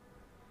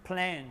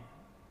plan,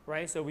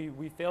 right? So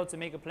we failed to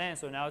make a plan.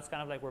 So now it's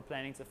kind of like we're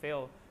planning to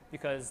fail,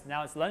 because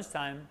now it's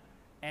lunchtime,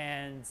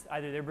 and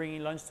either they're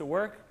bringing lunch to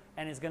work,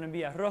 and it's going to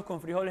be arroz con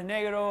frijoles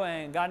negro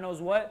and God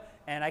knows what,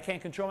 and I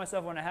can't control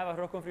myself when I have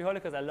arroz con frijoles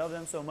because I love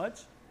them so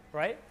much,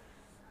 right?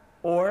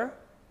 Or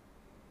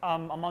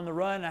I'm on the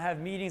run, I have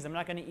meetings, I'm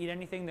not going to eat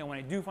anything. Then when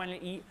I do finally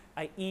eat,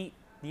 I eat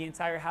the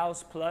entire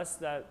house plus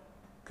that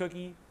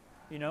cookie,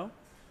 you know?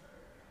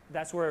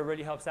 That's where it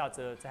really helps out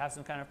to have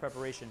some kind of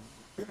preparation.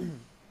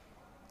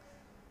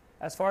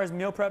 As far as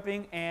meal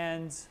prepping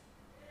and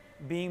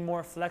being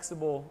more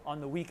flexible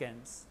on the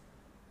weekends,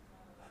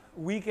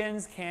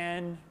 weekends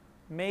can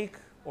make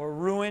or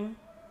ruin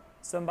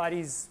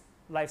somebody's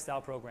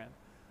lifestyle program,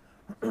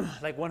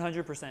 like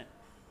 100%.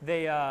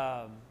 They,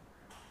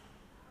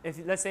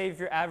 let's say if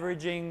you're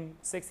averaging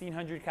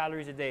 1,600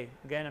 calories a day,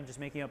 again, I'm just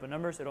making up a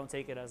number, so don't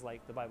take it as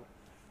like the Bible.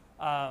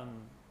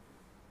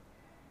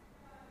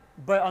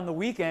 But on the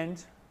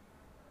weekend,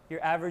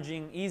 you're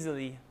averaging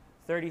easily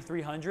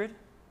 3,300.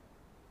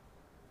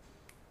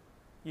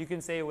 You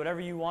can say whatever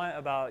you want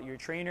about your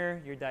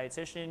trainer, your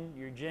dietitian,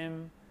 your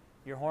gym,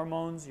 your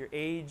hormones, your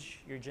age,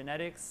 your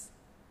genetics,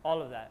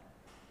 all of that.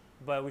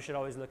 But we should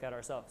always look at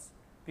ourselves.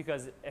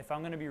 Because if I'm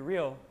going to be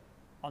real,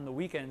 on the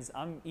weekends,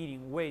 I'm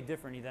eating way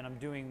differently than I'm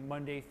doing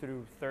Monday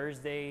through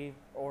Thursday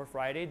or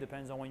Friday,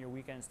 depends on when your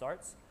weekend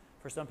starts.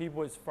 For some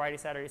people, it's Friday,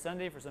 Saturday,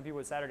 Sunday. For some people,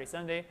 it's Saturday,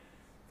 Sunday.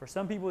 For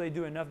some people, they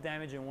do enough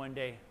damage in one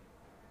day.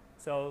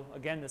 So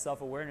again, the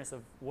self-awareness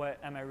of what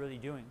am I really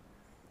doing?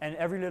 And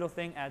every little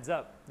thing adds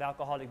up. The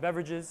alcoholic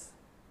beverages,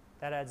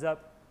 that adds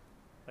up.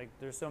 Like,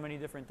 there's so many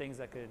different things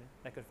that could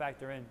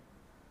factor in.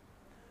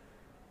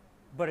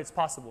 But it's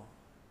possible,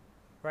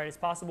 right? It's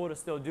possible to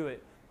still do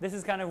it. This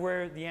is kind of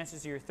where the answer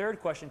to your third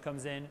question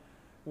comes in,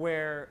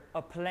 where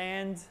a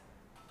planned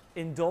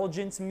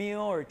indulgence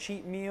meal or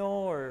cheat meal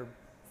or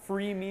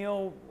free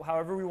meal,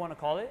 however we want to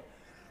call it,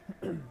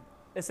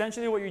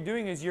 essentially what you're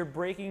doing is you're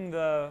breaking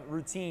the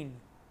routine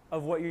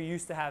of what you're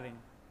used to having.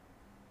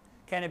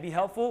 Can it be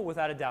helpful?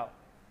 Without a doubt.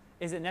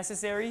 Is it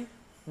necessary?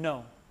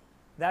 No.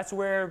 That's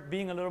where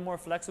being a little more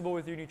flexible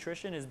with your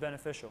nutrition is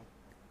beneficial.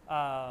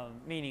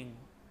 Meaning,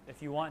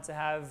 if you want to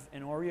have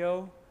an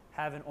Oreo,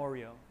 have an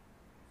Oreo.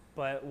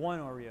 But one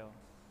Oreo,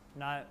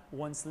 not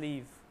one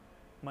sleeve,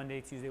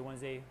 Monday, Tuesday,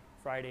 Wednesday,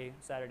 Friday,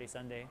 Saturday,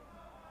 Sunday.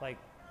 Like,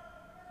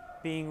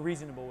 being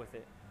reasonable with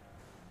it.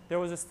 There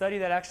was a study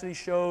that actually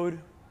showed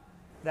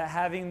that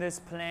having this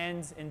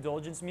planned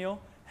indulgence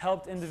meal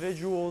helped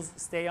individuals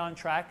stay on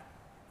track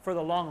for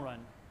the long run.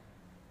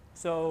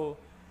 So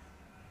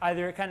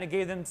either it kind of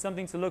gave them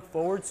something to look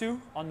forward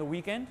to on the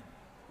weekend,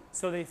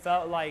 so they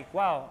felt like,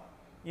 wow,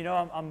 you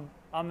know,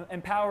 I'm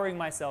empowering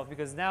myself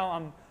because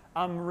now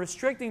I'm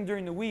restricting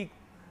during the week.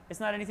 It's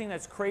not anything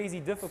that's crazy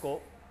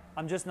difficult.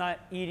 I'm just not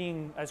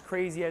eating as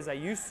crazy as I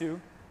used to,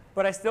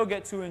 but I still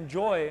get to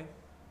enjoy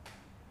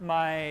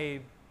my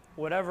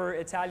whatever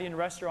Italian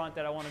restaurant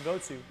that I want to go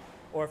to,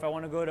 or if I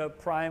want to go to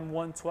Prime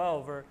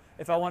 112, or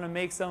if I want to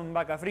make some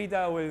vaca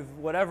frita with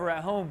whatever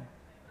at home,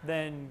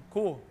 then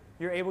cool.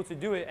 You're able to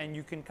do it and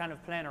you can kind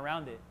of plan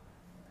around it.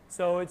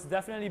 So it's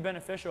definitely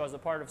beneficial as a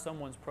part of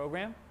someone's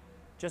program,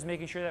 just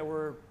making sure that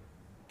we're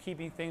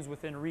keeping things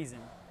within reason,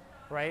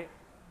 right?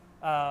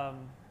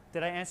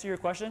 Did I answer your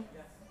question?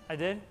 Yes. I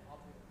did?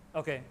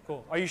 Okay,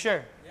 cool. Are you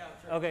sure? Yeah,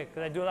 sure. Okay,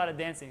 because I do a lot of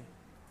dancing.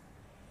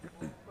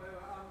 Well,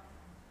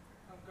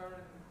 I'm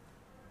currently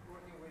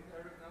working with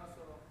Erik now,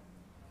 so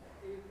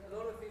a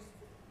lot of things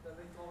that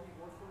they told me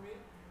work for me,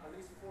 at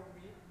least for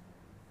me.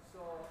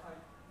 So I'm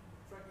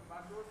tracking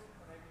macros,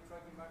 and I've been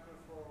tracking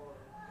macros for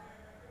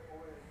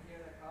over a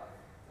year and a half,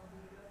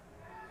 something like that.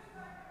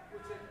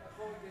 Which at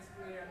home gets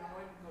very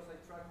annoying because I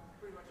track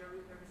pretty much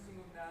every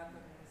single nut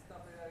and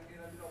stuff like that. I get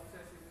a little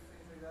obsessive with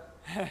things like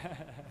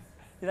that.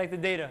 You like the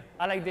data.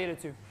 I like data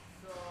too.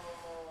 So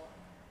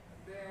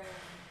then,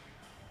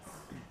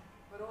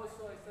 but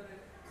also I started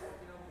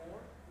working out more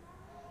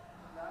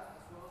on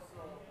that as well.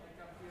 So I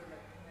come here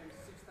like maybe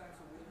 6 times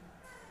a week.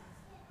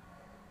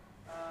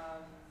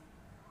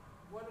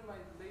 One of my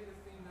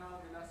latest thing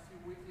now the last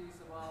few weeks is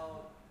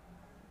about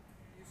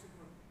using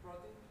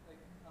protein.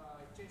 Like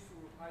I changed to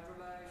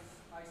hydrolyze,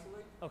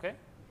 isolate. Okay.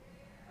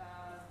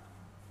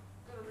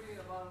 Kind of reading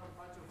about a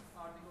bunch of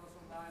articles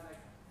online, like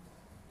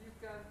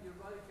your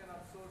body can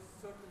absorb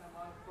certain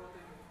amount of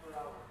protein per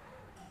hour.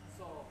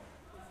 So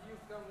if you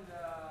come with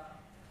a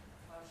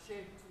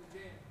shake to the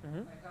gym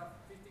and have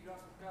 50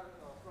 grams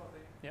of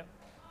protein, Yep.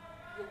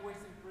 you're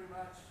wasting pretty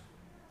much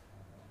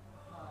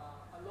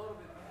a lot of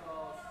it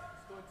because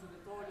it's going to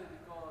the toilet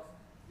because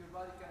your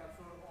body can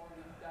absorb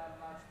only that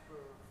much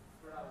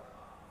per hour.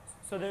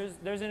 So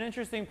there's an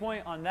interesting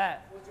point on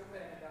that. What's your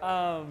opinion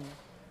on that?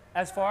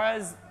 As far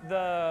as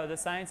the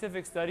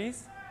scientific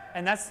studies,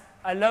 and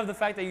I love the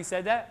fact that you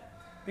said that,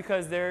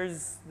 because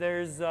there's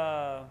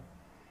a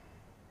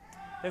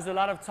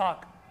lot of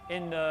talk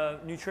in the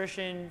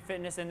nutrition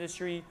fitness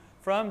industry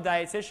from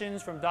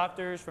dietitians, from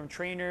doctors, from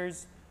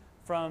trainers,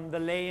 from the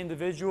lay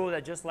individual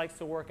that just likes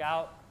to work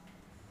out.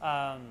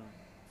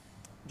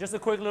 Just a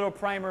quick little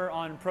primer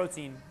on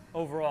protein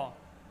overall.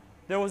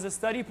 There was a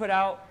study put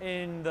out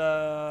in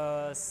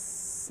the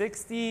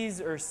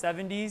 60s or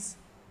 70s,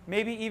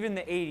 maybe even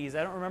the 80s.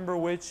 I don't remember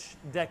which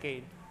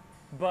decade,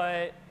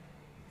 but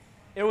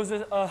it was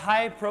a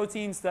high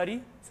protein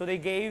study. So they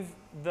gave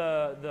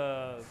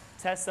the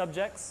test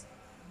subjects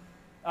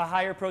a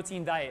higher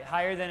protein diet,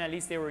 higher than at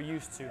least they were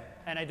used to.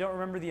 And I don't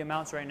remember the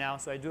amounts right now,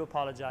 so I do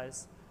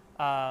apologize.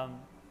 And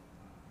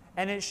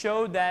it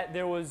showed that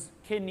there was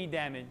kidney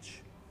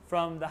damage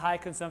from the high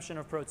consumption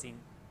of protein.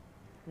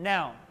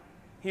 Now,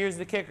 here's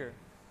the kicker.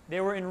 They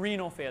were in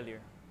renal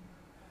failure.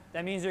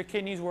 That means their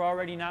kidneys were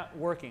already not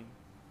working.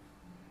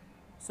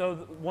 So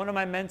one of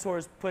my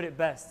mentors put it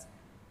best.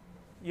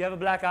 You have a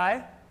black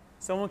eye,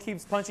 someone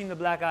keeps punching the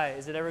black eye.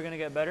 Is it ever going to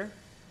get better?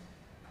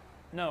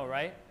 No,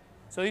 right?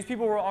 So these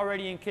people were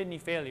already in kidney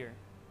failure.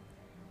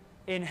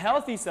 In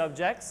healthy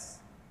subjects,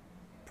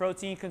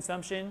 protein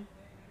consumption,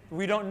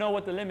 we don't know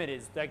what the limit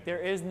is. Like, there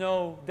is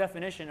no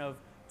definition of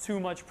too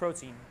much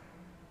protein.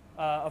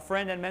 A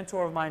friend and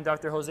mentor of mine,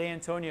 Dr. Jose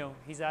Antonio,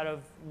 he's out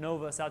of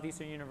Nova,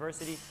 Southeastern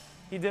University.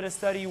 He did a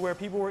study where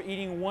people were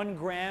eating 1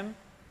 gram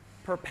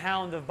per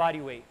pound of body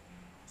weight.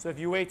 So if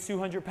you weighed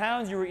 200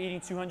 pounds, you were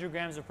eating 200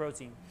 grams of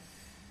protein.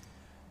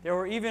 There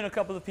were even a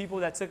couple of people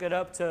that took it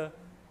up to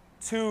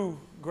 2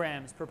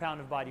 grams per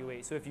pound of body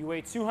weight. So if you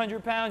weigh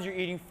 200 pounds, you're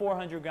eating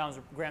 400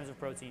 grams of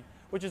protein,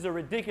 which is a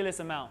ridiculous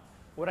amount.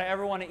 Would I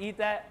ever want to eat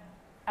that?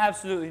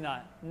 Absolutely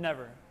not.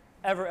 Never.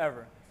 Ever,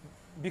 ever.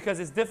 Because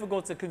it's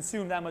difficult to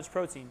consume that much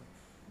protein.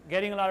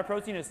 Getting a lot of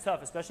protein is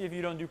tough, especially if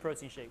you don't do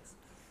protein shakes.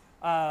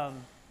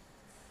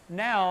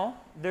 Now,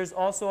 there's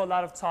also a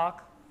lot of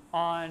talk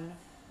on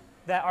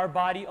that our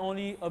body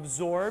only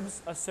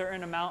absorbs a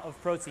certain amount of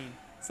protein.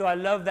 So I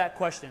love that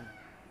question.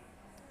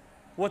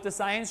 What the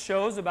science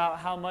shows about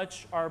how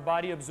much our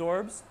body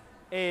absorbs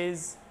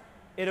is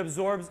it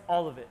absorbs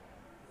all of it,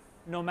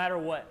 no matter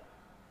what.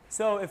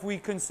 So if we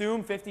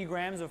consume 50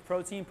 grams of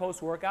protein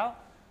post-workout,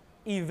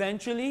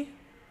 eventually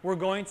we're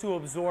going to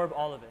absorb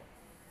all of it,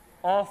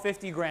 all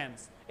 50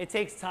 grams. It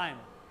takes time.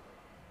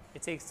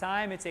 It takes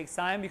time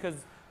because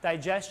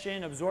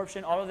digestion,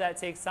 absorption, all of that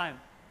takes time.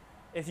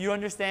 If you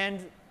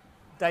understand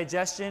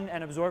digestion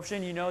and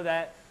absorption, you know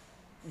that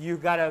you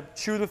gotta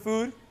chew the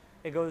food,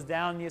 it goes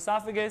down the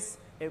esophagus,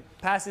 it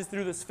passes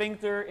through the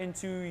sphincter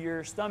into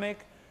your stomach,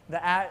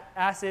 the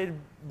acid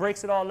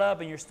breaks it all up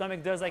and your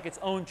stomach does like its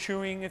own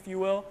chewing, if you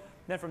will.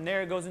 Then from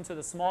there it goes into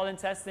the small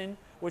intestine,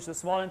 which the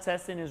small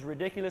intestine is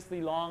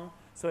ridiculously long,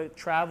 so it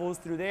travels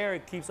through there,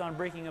 it keeps on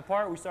breaking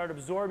apart. We start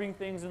absorbing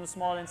things in the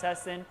small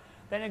intestine.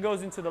 Then it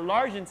goes into the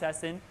large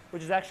intestine,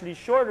 which is actually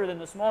shorter than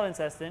the small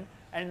intestine.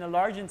 And in the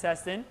large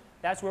intestine,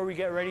 that's where we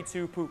get ready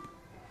to poop,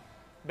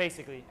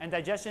 basically. And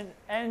digestion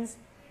ends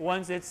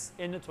once it's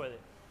in the toilet,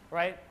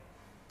 right?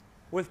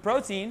 With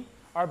protein,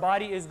 our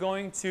body is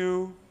going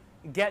to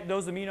get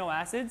those amino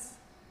acids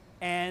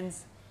and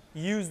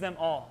use them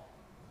all,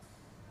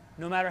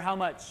 no matter how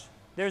much.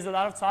 There's a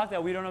lot of talk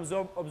that we don't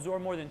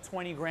absorb more than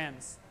 20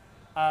 grams.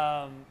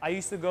 I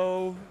used to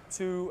go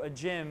to a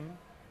gym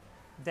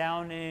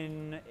down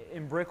in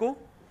Brickell,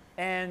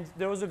 and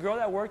there was a girl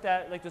that worked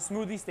at like the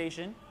smoothie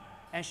station,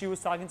 and she was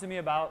talking to me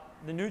about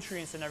the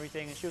nutrients and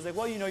everything, and she was like,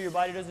 well, you know, your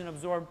body doesn't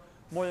absorb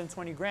more than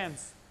 20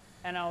 grams.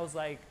 And I was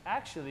like,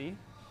 actually,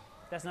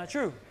 that's not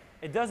true.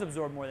 It does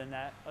absorb more than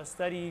that. A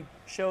study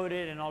showed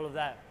it and all of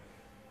that.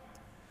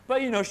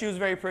 But you know, she was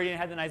very pretty and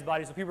had the nice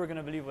body, so people are going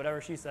to believe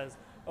whatever she says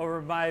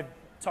over my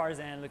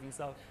Tarzan looking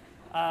stuff.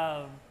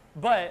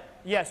 But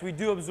yes, we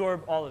do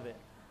absorb all of it.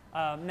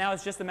 Now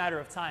it's just a matter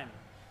of time.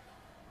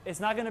 It's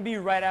not going to be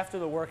right after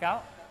the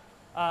workout,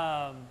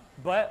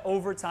 but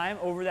over time,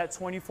 over that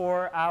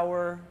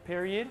 24-hour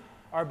period,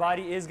 our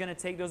body is going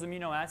to take those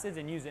amino acids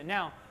and use it.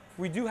 Now,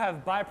 we do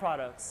have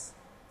byproducts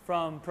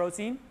from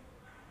protein,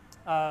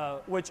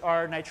 which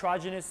are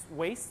nitrogenous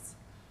wastes.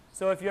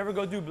 So if you ever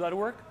go do blood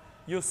work,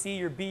 you'll see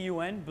your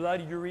BUN,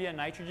 blood, urea,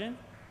 nitrogen.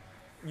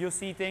 You'll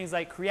see things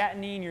like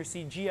creatinine, you'll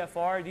see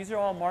GFR. These are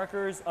all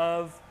markers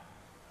of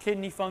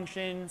kidney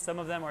function. Some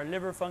of them are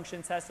liver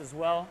function tests as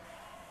well.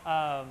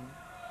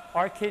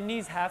 Our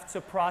kidneys have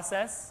to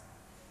process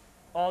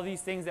all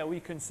these things that we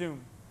consume.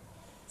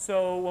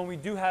 So when we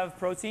do have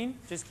protein,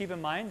 just keep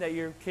in mind that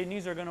your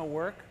kidneys are going to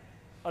work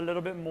a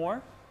little bit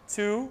more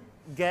to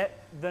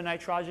get the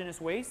nitrogenous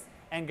waste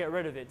and get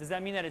rid of it. Does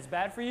that mean that it's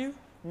bad for you?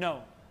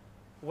 No.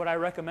 What I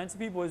recommend to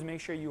people is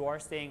make sure you are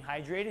staying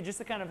hydrated just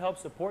to kind of help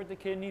support the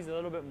kidneys a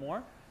little bit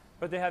more.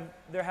 But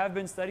there have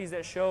been studies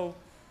that show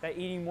that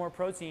eating more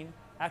protein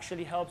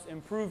actually helps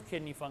improve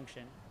kidney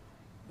function,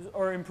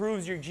 or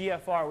improves your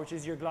GFR, which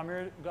is your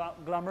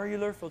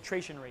glomerular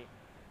filtration rate,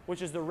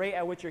 which is the rate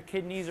at which your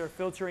kidneys are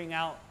filtering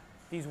out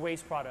these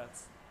waste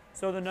products.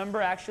 So the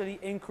number actually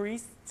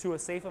increased to a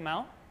safe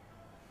amount.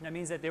 That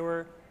means that they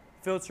were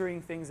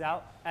filtering things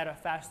out at a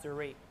faster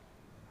rate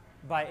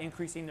by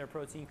increasing their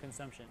protein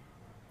consumption.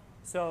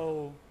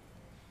 So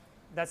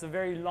that's a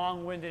very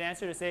long-winded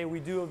answer to say we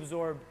do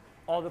absorb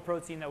all the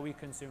protein that we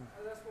consume.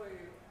 That's why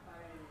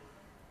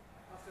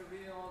after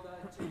reading all that,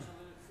 I changed a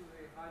little to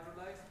the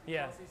hydrolyzed,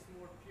 Yeah. because it's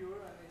more pure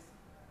and it's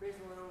based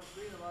on what I was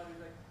reading about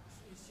it, like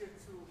it's easier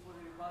for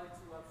the body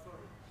to absorb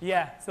it.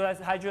 Yeah, so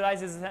that's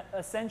hydrolyzed is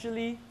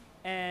essentially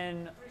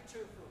an, Pretty chew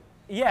food.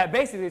 yeah,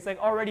 basically it's like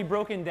already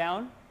broken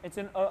down. It's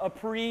a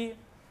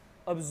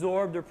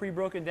pre-absorbed or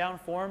pre-broken down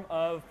form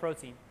of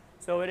protein.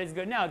 So it is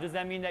good. Now, does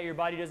that mean that your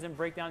body doesn't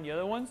break down the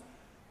other ones?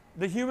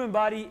 The human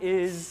body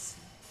is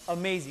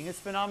amazing. It's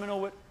phenomenal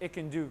what it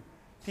can do.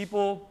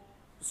 People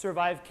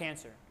survive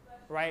cancer,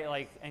 right?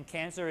 Like, and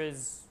cancer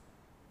is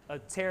a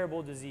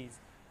terrible disease.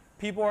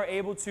 People are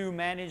able to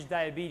manage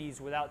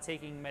diabetes without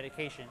taking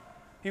medication.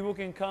 People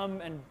can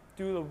come and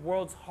do the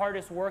world's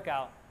hardest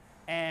workout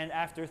and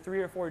after 3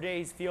 or 4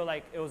 days feel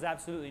like it was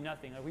absolutely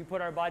nothing. Like, we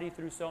put our body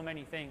through so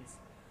many things.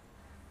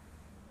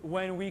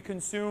 When we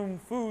consume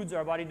foods,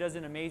 our body does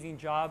an amazing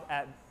job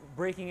at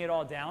breaking it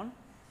all down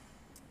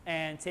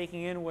and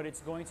taking in what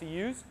it's going to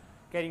use,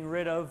 getting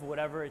rid of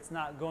whatever it's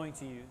not going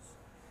to use,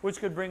 which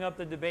could bring up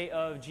the debate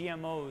of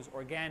GMOs,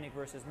 organic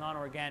versus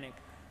non-organic.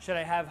 Should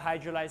I have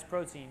hydrolyzed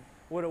protein?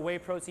 Would a whey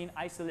protein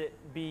isolate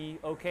be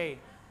okay?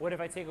 What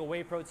if I take a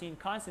whey protein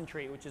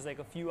concentrate, which is like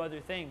a few other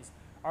things?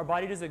 Our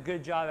body does a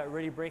good job at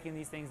really breaking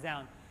these things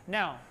down.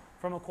 Now,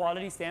 from a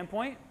quality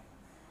standpoint,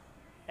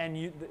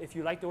 and if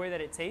you like the way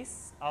that it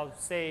tastes, I'll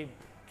say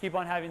keep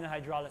on having the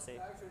hydrolysate.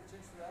 I actually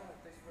changed to that one.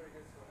 It tastes very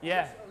good. So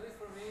Yeah. At least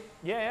for me.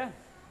 Yeah.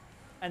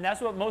 And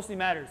that's what mostly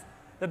matters.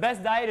 The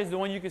best diet is the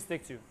one you can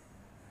stick to,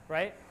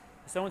 right?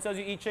 If someone tells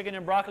you eat chicken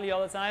and broccoli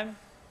all the time,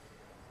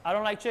 I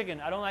don't like chicken,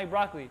 I don't like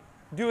broccoli.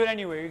 Do it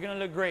anyway, you're gonna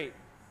look great.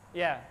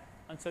 Yeah,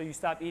 until you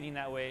stop eating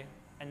that way,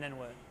 and then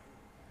what?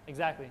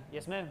 Exactly.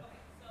 Yes, ma'am? Okay,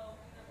 so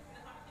in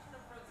the conversation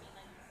of protein,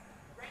 like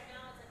right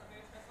now it's like a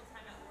very stressful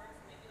time at work,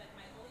 so maybe like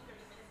my only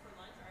 30 minutes for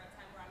lunch are a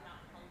time where I'm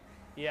not hungry.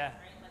 Yeah.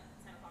 Right? Like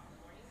 10 o'clock in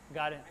the morning.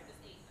 Got it. I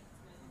just ate like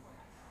 2 minutes before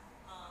that.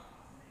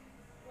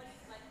 When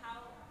you, like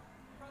how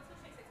protein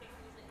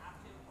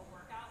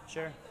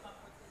Sure. How do you feel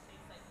about protein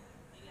shakes, like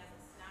maybe as a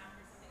snack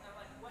or something? Or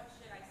like, what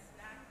should I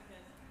snack?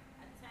 Because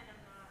at 10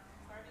 I'm not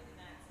starving, and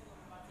then at 2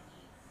 I'm about to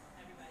eat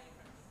everybody in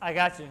front of me. I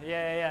got you.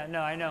 Yeah, yeah, yeah. No,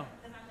 I know.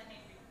 Because I'm the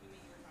hangry human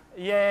you were talking about.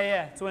 Yeah, yeah,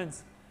 yeah.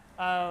 Twins.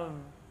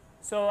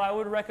 So I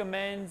would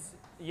recommend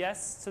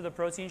yes to the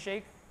protein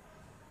shake.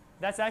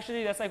 That's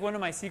like one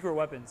of my secret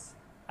weapons.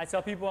 I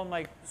tell people, I'm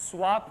like,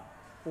 swap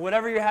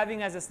whatever you're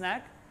having as a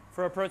snack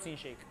for a protein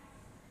shake,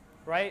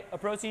 right? A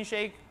protein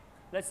shake,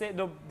 let's say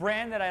the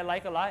brand that I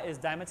like a lot is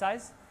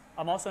Dymatize.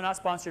 I'm also not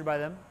sponsored by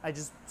them. I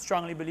just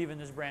strongly believe in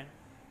this brand.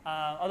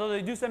 Although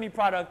they do send me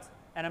product,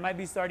 and I might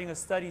be starting a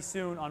study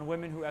soon on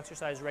women who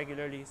exercise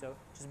regularly, so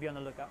just be on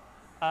the lookout.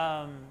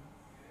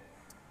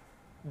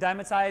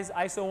 Dymatize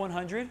ISO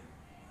 100.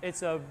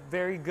 It's a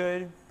very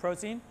good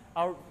protein.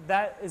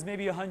 That is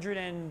maybe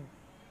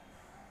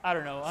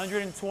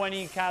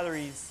 120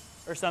 calories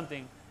or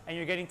something, and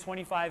you're getting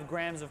 25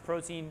 grams of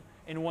protein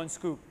in one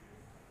scoop.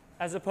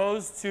 As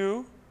opposed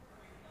to,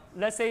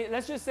 let's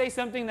just say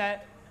something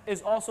that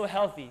is also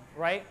healthy,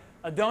 right?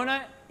 A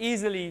donut,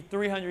 easily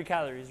 300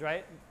 calories,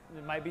 right?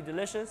 It might be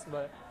delicious,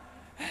 but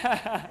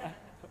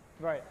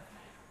right.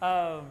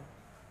 But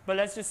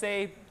let's just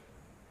say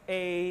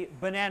a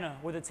banana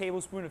with a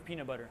tablespoon of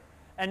peanut butter.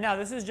 And now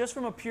this is just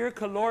from a pure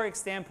caloric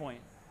standpoint,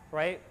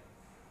 right?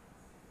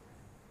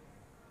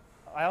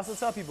 I also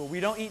tell people we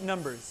don't eat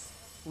numbers.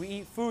 We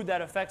eat food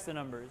that affects the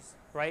numbers,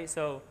 right?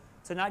 So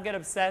to not get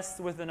obsessed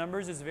with the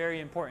numbers is very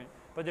important.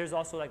 But there's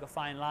also like a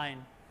fine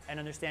line and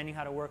understanding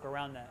how to work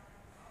around that.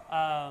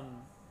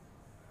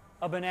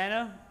 A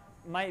banana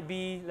might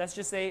be, let's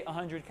just say,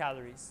 100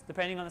 calories,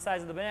 depending on the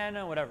size of the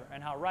banana, whatever,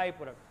 and how ripe,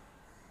 whatever.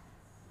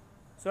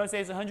 So let's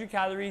say it's 100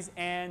 calories,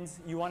 and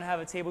you want to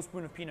have a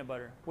tablespoon of peanut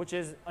butter, which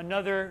is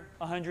another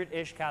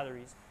 100-ish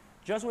calories.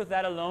 Just with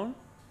that alone,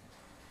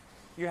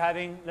 you're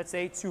having, let's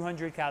say,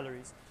 200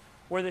 calories.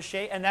 Where the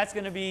shake, and that's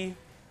going to be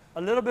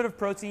a little bit of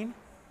protein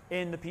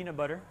in the peanut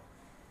butter,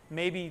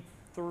 maybe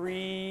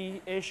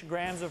 3-ish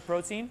grams of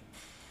protein.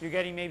 You're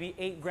getting maybe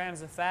 8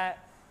 grams of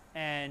fat,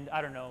 and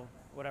I don't know,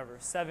 whatever,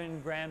 7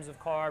 grams of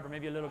carb, or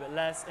maybe a little bit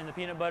less in the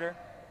peanut butter,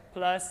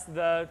 plus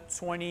the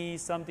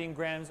 20-something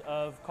grams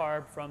of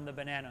carb from the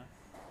banana.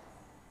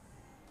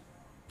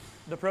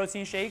 The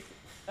protein shake,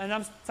 and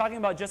I'm talking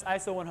about just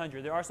ISO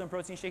 100. There are some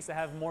protein shakes that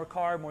have more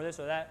carb, more this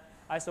or that.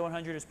 ISO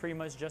 100 is pretty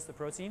much just the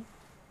protein.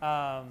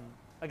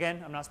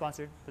 Again, I'm not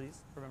sponsored, please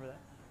remember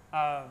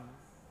that.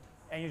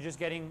 And you're just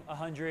getting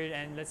 100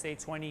 and let's say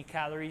 20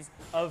 calories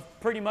of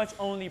pretty much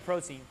only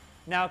protein.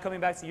 Now coming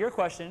back to your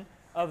question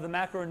of the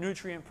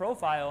macronutrient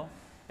profile,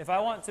 if I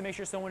want to make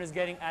sure someone is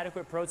getting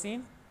adequate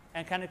protein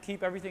and kind of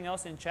keep everything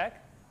else in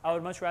check, I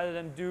would much rather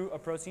them do a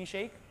protein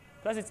shake.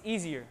 Plus it's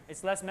easier,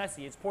 it's less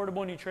messy, it's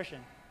portable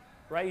nutrition,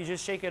 right? You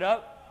just shake it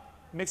up,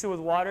 mix it with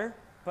water,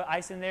 put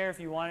ice in there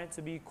if you want it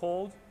to be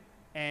cold,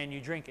 and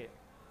you drink it.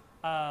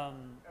 Eric,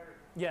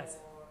 Yes. the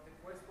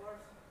Quest bars,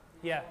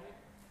 Yeah. told me,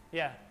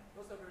 Yeah.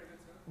 those are very good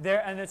too.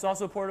 There, and it's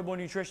also portable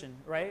nutrition,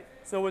 right?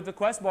 So with the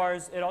Quest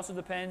bars, it also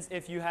depends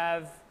if you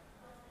have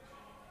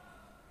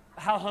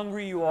how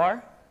hungry you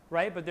are,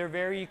 right? But they're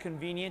very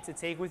convenient to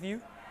take with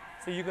you.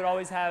 So you could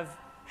always have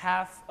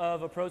half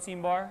of a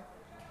protein bar.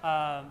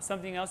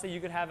 Something else that you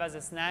could have as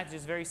a snack,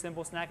 just very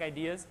simple snack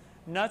ideas.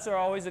 Nuts are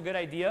always a good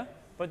idea,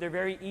 but they're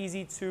very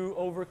easy to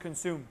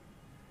overconsume,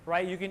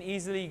 right? You can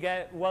easily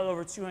get well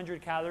over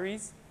 200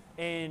 calories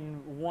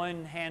in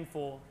one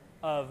handful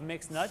of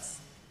mixed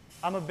nuts.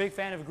 I'm a big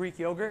fan of Greek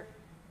yogurt.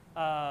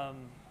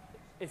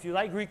 If you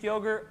like Greek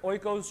yogurt,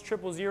 Oikos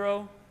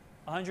 000,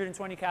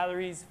 120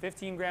 calories,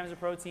 15 grams of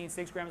protein,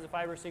 6 grams of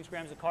fiber, 6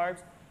 grams of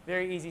carbs.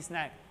 Very easy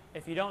snack.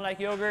 If you don't like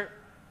yogurt,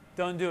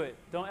 don't do it.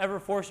 Don't ever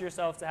force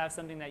yourself to have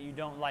something that you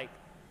don't like.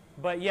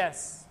 But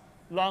yes,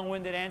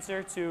 long-winded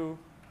answer to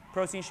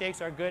protein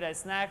shakes are good as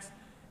snacks,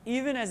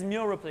 even as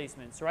meal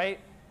replacements, right?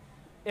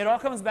 It all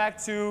comes back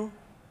to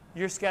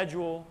your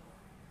schedule,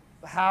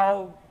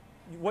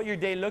 what your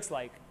day looks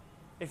like.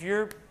 If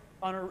you're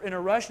in a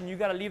rush and you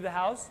got to leave the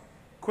house,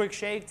 quick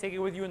shake, take it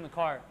with you in the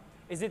car.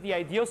 Is it the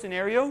ideal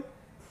scenario?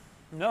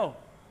 No.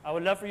 I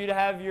would love for you to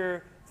have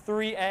your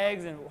 3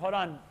 eggs, and hold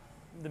on,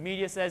 the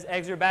media says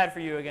eggs are bad for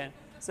you again.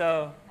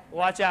 So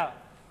watch out.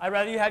 I'd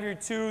rather you have your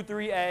 2,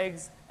 3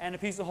 eggs and a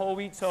piece of whole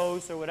wheat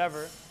toast or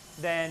whatever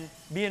than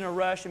be in a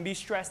rush and be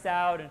stressed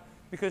out,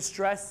 because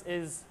stress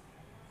is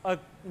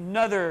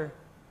another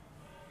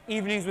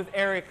evenings with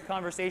Erik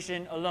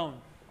conversation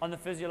alone on the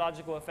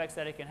physiological effects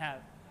that it can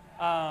have.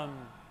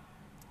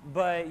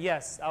 But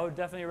yes, I would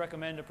definitely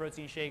recommend a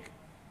protein shake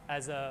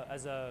as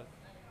a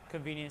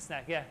convenient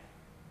snack. Yeah.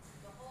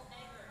 The whole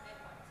egg or egg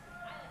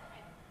whites. I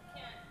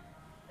can't.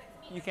 Like,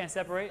 to me, You can't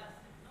separate I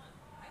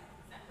can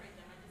separate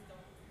them. I just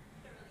don't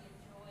thoroughly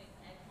enjoy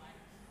egg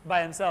whites.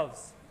 by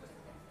themselves.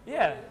 Yeah. I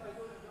do it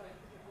like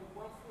with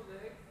one full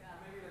egg,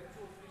 maybe like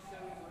 2 or 3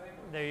 servings of egg.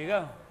 There you go.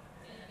 And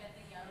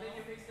then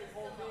you mix the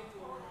whole thing to.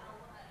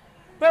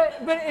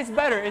 But it's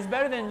better. It's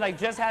better than like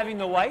just having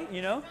the white,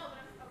 you know? No,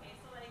 but okay,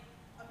 so like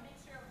a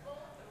mixture of both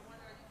or one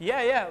or the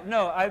Yeah, yeah.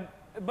 No,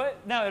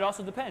 but now it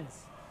also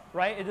depends.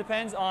 right? It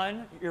depends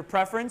on your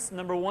preference.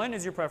 Number one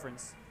is your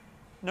preference.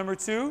 Number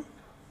two,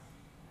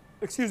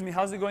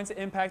 how's it going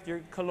to impact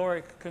your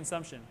caloric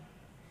consumption?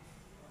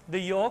 The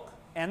yolk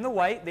and the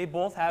white, they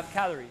both have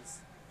calories.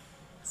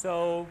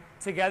 So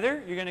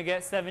together, you're going to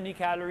get 70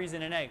 calories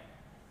in an egg.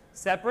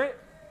 Separate,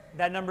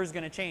 that number is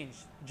going to change.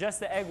 Just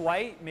the egg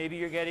white, maybe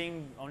you're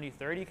getting only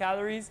 30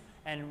 calories,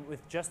 and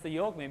with just the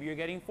yolk, maybe you're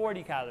getting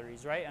 40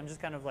 calories, right? I'm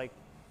just kind of like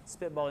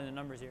spitballing the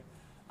numbers here.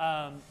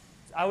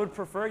 I would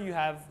prefer you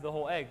have the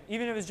whole egg,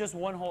 even if it's just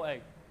one whole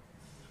egg,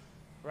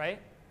 right?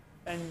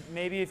 And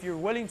maybe if you're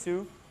willing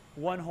to,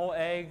 one whole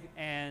egg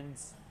and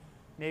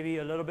maybe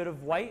a little bit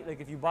of white,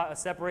 like if you bought a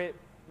separate,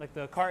 like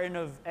the carton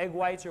of egg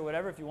whites or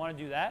whatever, if you want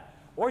to do that,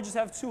 or just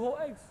have 2 whole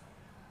eggs,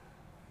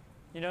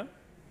 you know?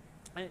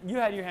 And you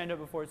had your hand up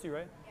before too,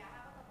 right? Yeah, I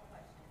have a couple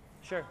questions.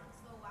 Sure.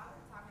 So while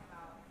we're talking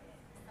about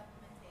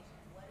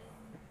supplementation, what do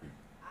you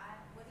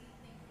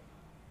think,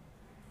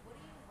 what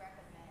do you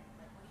recommend?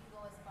 Like, what do you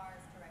go as far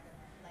as to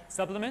recommend? Like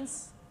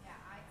Supplements? Yeah,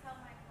 I tell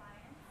my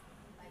clients,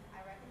 like,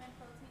 I recommend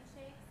protein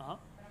shakes, Uh-huh.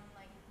 but I'm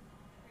like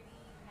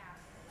pretty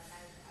natural.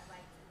 Like, I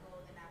like to go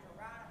the natural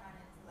route. I'm not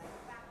into like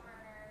fat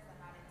burners. I'm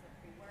not into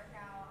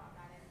pre-workout. I'm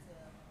not into,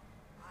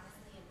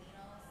 honestly,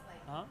 aminos. Like,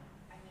 Uh-huh.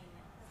 I mean,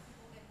 'cause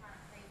people get kind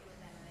of crazy with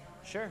them and they don't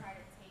really Sure. try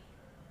to take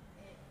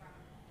it from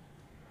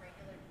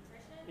regular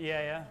nutrition.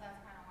 Yeah, yeah. So that's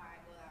kind of why I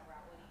go that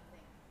route. What do you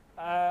think?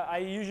 I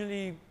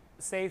usually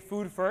say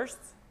food first,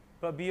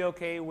 but be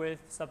okay with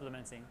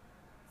supplementing.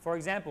 For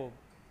example,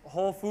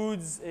 whole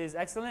foods is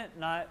excellent,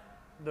 not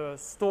the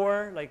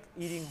store, like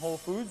eating whole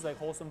foods, like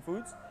wholesome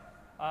foods,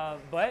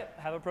 but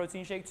have a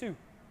protein shake too.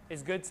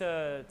 It's good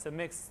to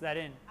mix that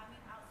in. I mean,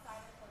 outside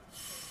of protein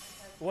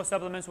shakes, because, What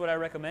supplements would I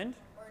recommend?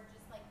 or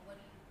just like, what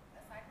do you,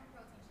 aside from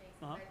protein shakes,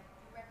 Uh-huh. I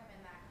do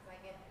recommend that because I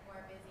get people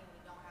are busy and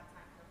we don't have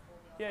time for full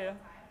meals Yeah, all yeah.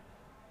 the time.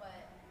 But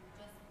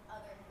just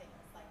other things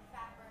like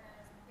fat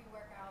burners,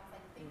 pre-workouts,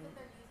 like things that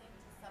they're using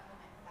to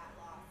supplement fat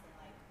loss and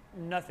like,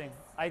 Nothing.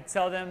 I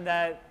tell them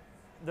that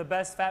the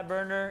best fat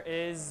burner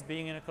is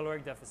being in a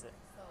caloric deficit.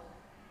 so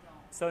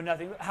don't. So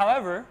nothing.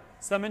 However,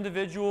 some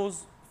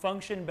individuals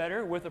function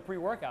better with a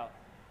pre-workout.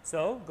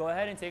 So go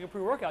ahead and take a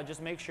pre-workout.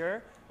 Just make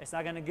sure it's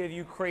not going to give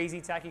you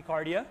crazy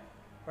tachycardia,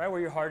 right, where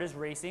your heart is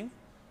racing,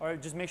 or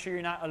just make sure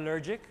you're not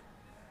allergic.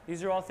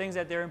 These are all things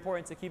that they're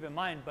important to keep in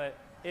mind. But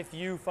if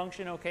you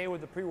function okay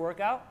with the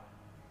pre-workout,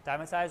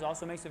 Dymatize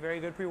also makes a very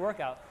good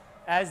pre-workout,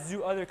 as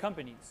do other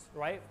companies,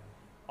 right?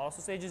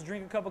 Also say just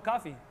drink a cup of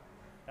coffee.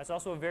 That's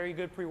also a very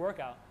good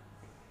pre-workout.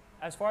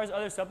 As far as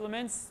other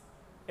supplements,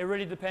 it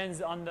really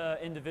depends on the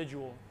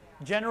individual.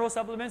 General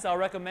supplements, I'll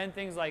recommend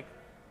things like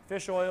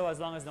fish oil as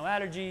long as no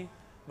allergy,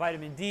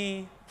 vitamin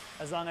D,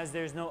 as long as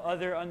there's no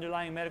other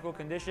underlying medical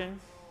condition.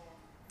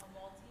 A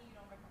multi, you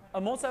don't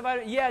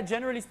recommend? A multivitamin, yeah,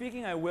 generally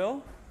speaking, I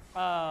will.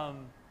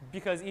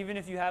 Because even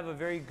if you have a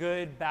very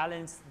good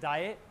balanced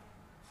diet,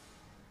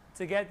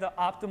 to get the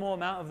optimal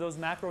amount of those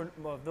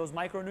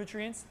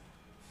micronutrients,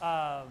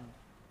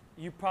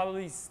 you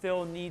probably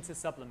still need to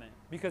supplement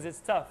because it's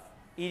tough.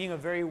 Eating a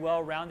very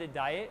well-rounded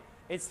diet,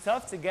 it's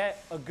tough to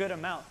get a good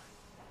amount.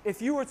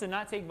 If you were to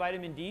not take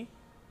vitamin D,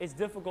 it's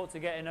difficult to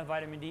get enough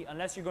vitamin D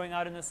unless you're going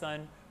out in the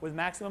sun with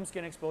maximum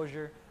skin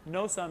exposure,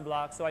 no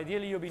sunblock. So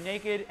ideally you'll be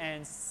naked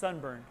and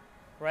sunburned,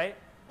 right?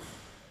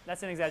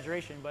 That's an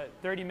exaggeration, but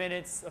 30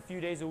 minutes, a few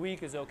days a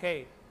week is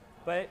okay.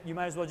 But you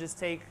might as well just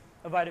take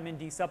a vitamin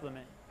D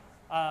supplement.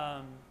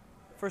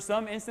 For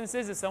some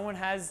instances,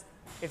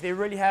 if they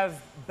really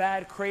have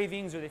bad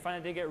cravings or they find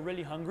that they get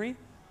really hungry,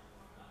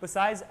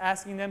 besides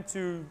asking them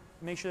to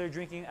make sure they're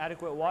drinking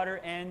adequate water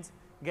and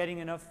getting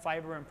enough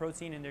fiber and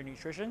protein in their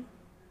nutrition,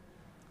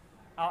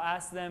 I'll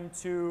ask them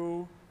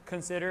to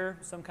consider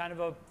some kind of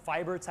a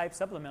fiber type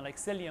supplement like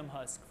psyllium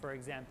husk, for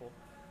example.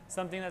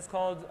 Something that's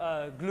called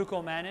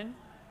glucomannan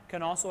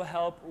can also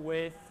help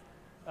with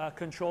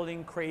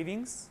controlling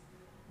cravings,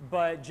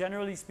 but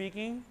generally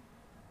speaking,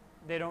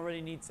 they don't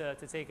really need to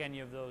take any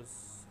of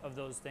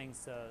those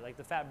things, like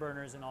the fat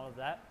burners and all of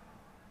that.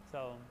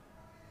 So,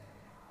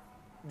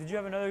 did you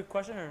have another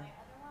question or? My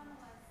other one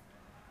was,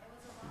 it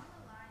was along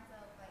the lines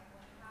of like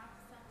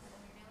when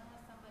you're dealing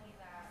with somebody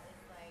that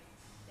is like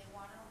they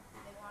want to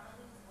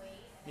lose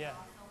weight and Yeah.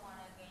 they also want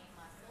to gain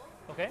muscle,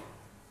 Okay.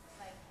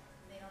 like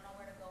they don't know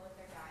where to go with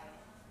their diet.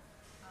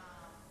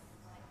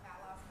 Like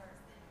fat loss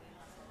first, then gain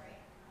muscle, right?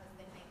 Because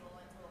then they go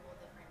into a whole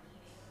different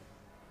eating.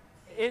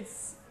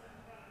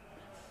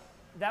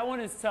 That one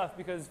is tough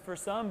because for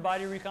some,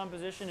 body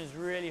recomposition is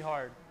really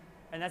hard.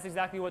 And that's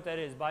exactly what that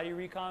is. Body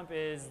recomp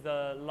is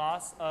the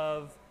loss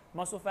of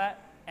muscle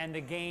fat and the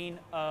gain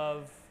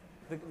of,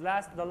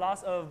 the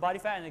loss of body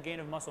fat and the gain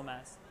of muscle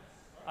mass.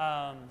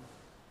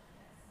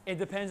 It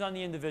depends on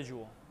the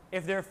individual.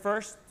 If they're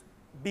first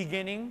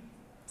beginning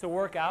to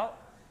work out,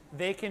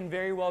 they can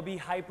very well be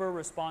hyper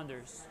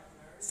responders.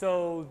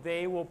 So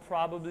they will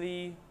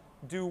probably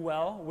do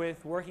well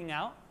with working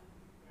out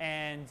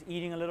and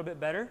eating a little bit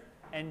better.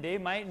 And they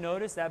might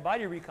notice that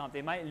body recomp.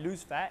 They might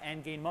lose fat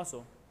and gain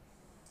muscle.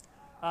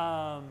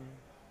 And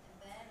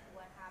then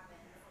what happens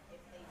if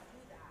they do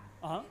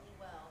that really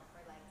well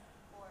for like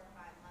 4 or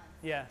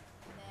Yeah. And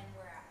then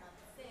we're at month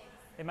 6.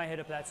 It might hit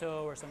a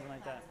plateau or something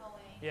like that.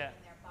 Plateauing, Yeah. and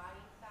their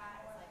body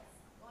fat is like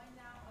going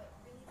down, but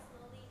really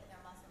slowly, and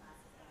their muscle mass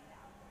is going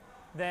down.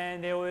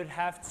 Then they would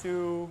have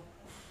to,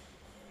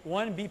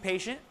 one, be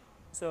patient.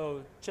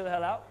 So chill the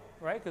hell out,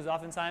 right? Because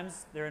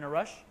oftentimes they're in a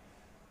rush.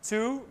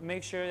 2,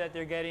 make sure that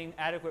they're getting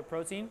adequate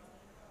protein.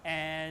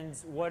 And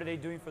what are they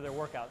doing for their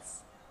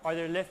workouts? Are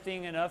they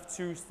lifting enough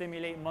to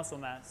stimulate muscle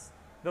mass?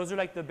 Those are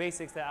like the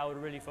basics that I would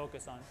really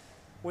focus on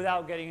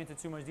without getting into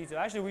too much detail.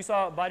 Actually, we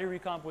saw body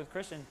recomp with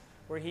Christian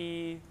where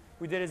we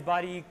did his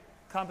body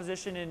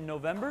composition in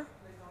November,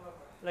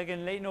 like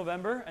in late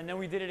November, and then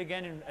we did it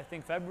again in, I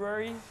think,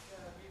 February.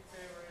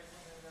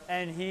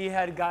 And he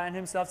had gotten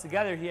himself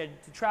together. He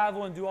had to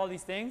travel and do all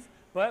these things,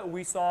 but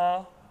we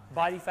saw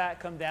body fat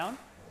come down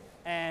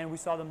and we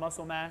saw the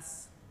muscle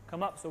mass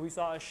come up. So we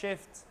saw a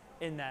shift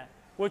in that,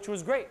 which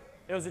was great.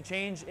 It was a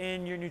change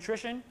in your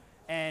nutrition,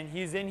 and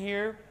he's in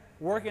here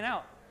working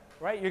out,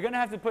 right? You're gonna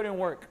have to put in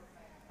work.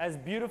 As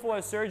beautiful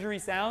as surgery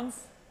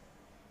sounds,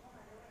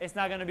 it's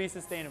not gonna be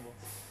sustainable.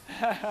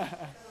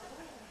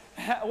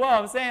 Well,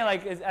 I'm saying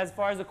like as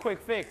far as a quick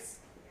fix,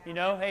 you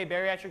know, hey,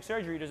 bariatric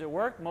surgery, does it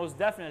work? Most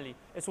definitely.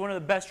 It's one of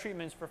the best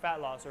treatments for fat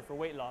loss or for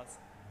weight loss.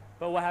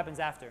 But what happens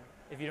after?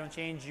 If you don't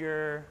change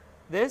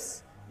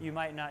this, you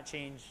might not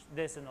change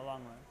this in the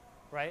long run,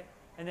 right?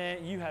 And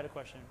then you had a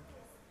question.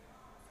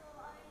 So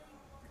I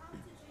come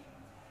to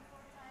gym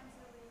 3-4 times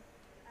a week,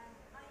 and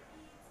I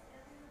eat a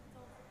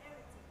little bit of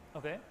everything.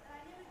 Okay. And I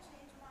never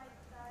change my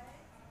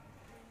diet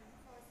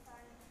before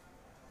starting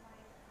my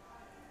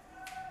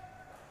activities.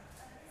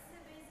 This is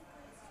a basic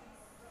question.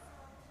 So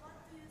what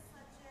do you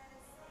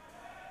suggest,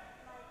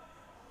 like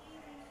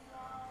eating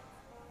out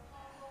or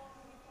how long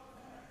before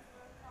coming to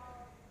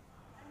workout?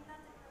 I'm not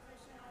a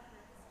professional,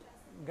 but it's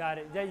just Got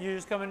it. Yeah, you're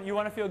just coming, you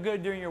want to feel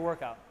good during your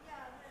workout. yeah.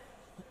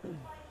 But if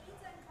I eat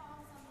and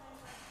calm, sometimes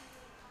I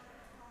feel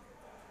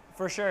uncomfortable.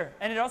 For sure.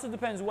 And it also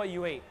depends what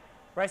you ate,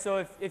 right?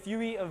 So if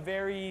you eat a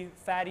very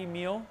fatty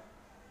meal,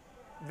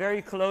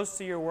 very close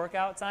to your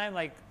workout time,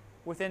 like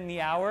within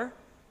the hour,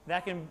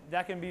 that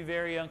can be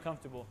very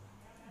uncomfortable.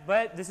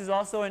 But this is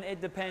also an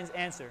it depends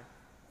answer.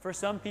 For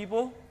some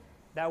people,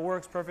 that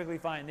works perfectly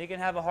fine. They can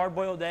have a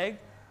hard-boiled egg,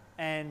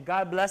 and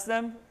God bless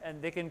them,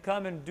 and they can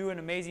come and do an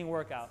amazing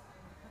workout.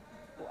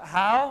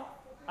 How?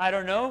 I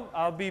don't know.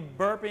 I'll be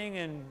burping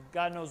and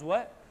God knows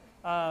what.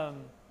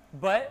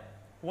 But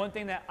one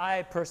thing that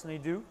I personally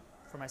do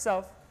for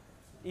myself,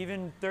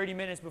 even 30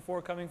 minutes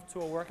before coming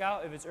to a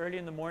workout, if it's early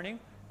in the morning,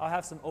 I'll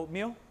have some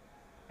oatmeal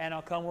and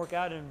I'll come work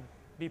out and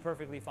be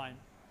perfectly fine.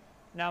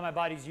 Now my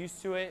body's used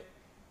to it.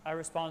 I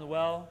respond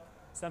well.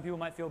 Some people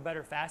might feel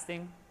better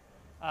fasting.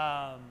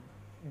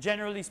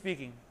 Generally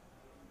speaking,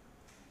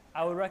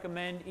 I would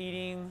recommend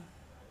eating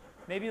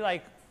maybe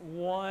like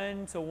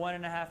 1 to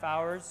 1.5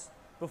 hours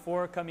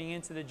before coming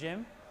into the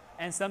gym,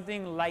 and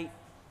something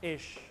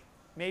light-ish.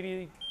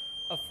 Maybe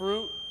a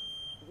fruit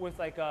with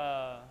like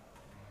a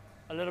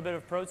little bit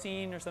of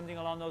protein or something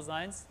along those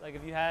lines. Like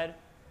if you had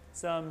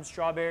some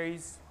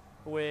strawberries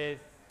with,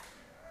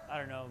 I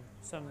don't know,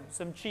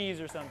 some cheese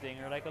or something,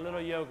 or like a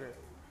little yogurt.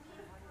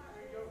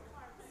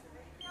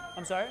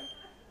 I'm sorry?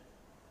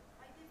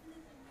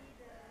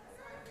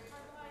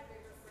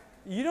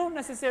 You don't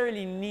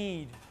necessarily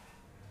need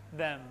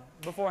them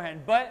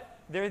beforehand, but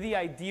they're the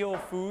ideal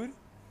food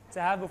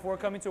to have before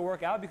coming to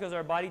work out because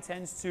our body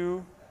tends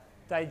to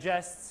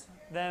digest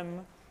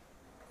them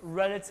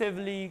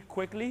relatively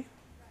quickly.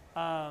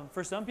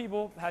 For some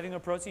people, having a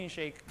protein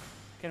shake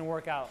can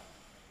work out,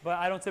 but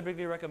I don't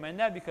typically recommend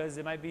that because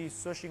it might be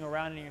swishing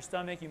around in your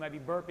stomach. You might be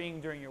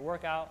burping during your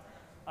workout.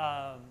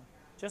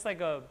 Just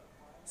like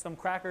some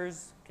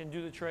crackers can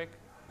do the trick.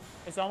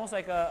 It's almost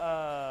like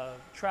a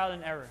trial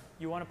and error.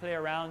 You want to play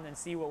around and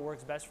see what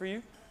works best for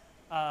you.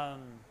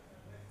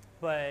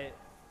 But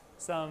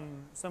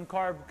some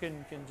carb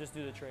can just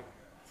do the trick.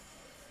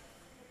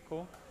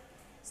 Cool.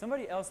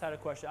 Somebody else had a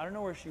question. I don't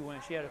know where she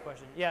went. She had a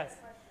question. Yes.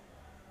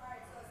 All right,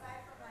 so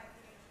aside from like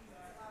eating cheese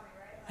and salami,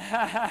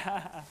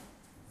 right?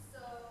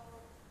 So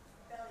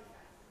belly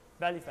fat.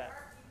 Belly fat. There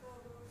are people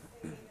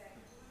who say that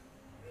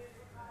eating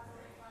is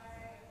causing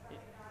like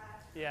belly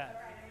fat. Yeah.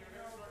 Or I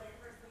know like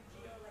personally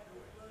Gio like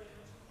really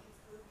eats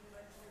gluten,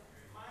 but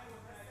mine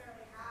would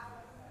necessarily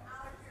have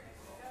allergies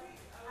to gluten.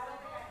 I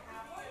don't think I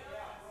have one.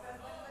 So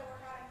as much as I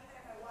work out, and even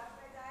if I watch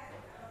my diet,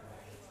 I don't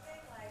know each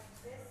thing, like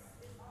this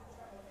is the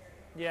trouble area.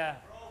 Yeah.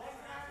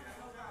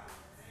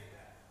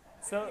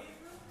 So,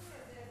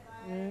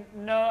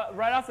 no,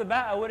 right off the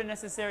bat, I wouldn't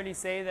necessarily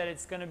say that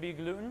it's going to be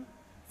gluten.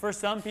 For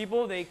some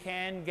people, they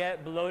can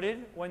get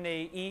bloated when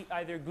they eat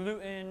either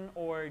gluten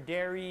or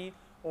dairy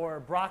or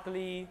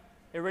broccoli.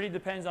 It really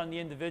depends on the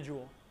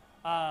individual.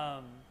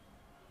 That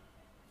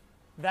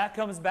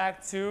comes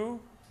back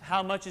to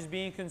how much is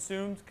being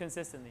consumed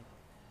consistently.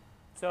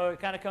 So it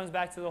kind of comes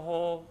back to the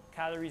whole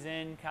calories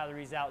in,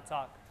 calories out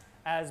talk.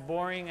 As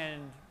boring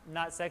and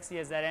not sexy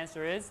as that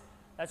answer is,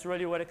 that's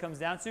really what it comes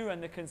down to,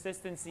 and the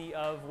consistency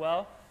of,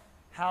 well,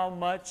 how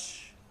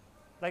much,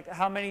 like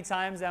how many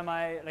times am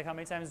I, like how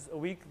many times a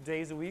week,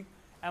 days a week,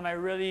 am I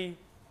really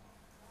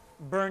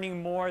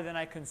burning more than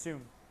I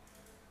consume,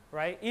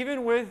 right?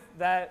 Even with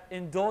that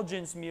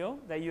indulgence meal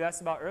that you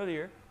asked about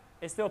earlier,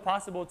 it's still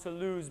possible to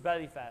lose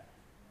belly fat.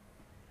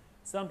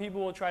 Some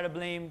people will try to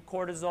blame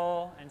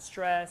cortisol and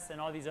stress and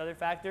all these other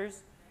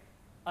factors.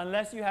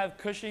 Unless you have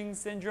Cushing's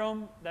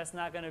syndrome, that's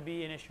not going to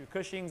be an issue.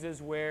 Cushing's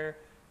is where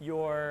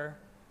your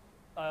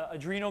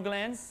adrenal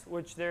glands,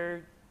 which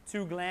they're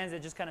two glands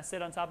that just kind of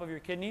sit on top of your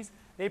kidneys,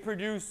 they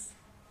produce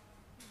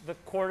the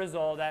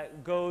cortisol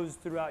that goes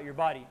throughout your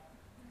body.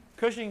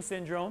 Cushing's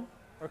syndrome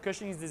or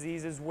Cushing's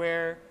disease is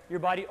where your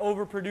body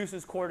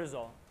overproduces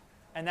cortisol.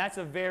 And that's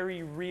a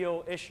very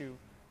real issue.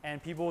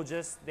 And people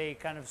just, they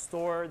kind of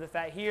store the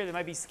fat here. They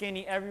might be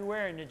skinny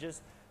everywhere and it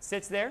just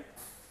sits there.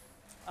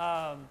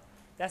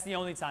 That's the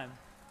only time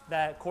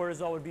that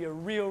cortisol would be a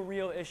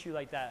real issue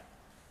like that.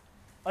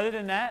 Other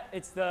than that,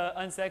 it's the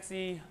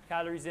unsexy,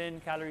 calories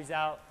in, calories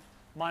out.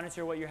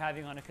 Monitor what you're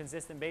having on a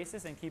consistent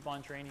basis and keep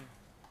on training.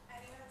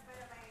 And even in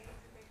spite of my age,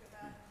 you think of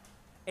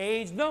that?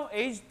 Age, no,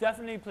 age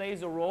definitely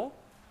plays a role,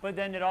 but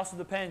then it also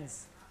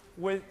depends.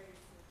 With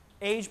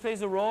age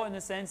plays a role in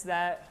the sense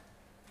that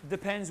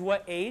depends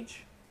what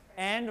age.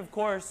 And of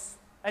course,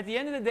 at the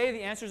end of the day,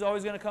 the answer is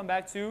always going to come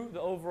back to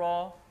the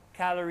overall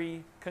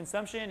calorie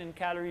consumption and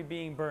calorie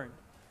being burned.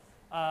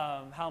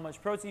 How much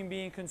protein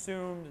being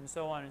consumed and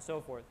so on and so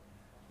forth.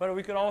 But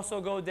we could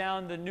also go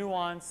down the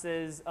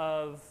nuances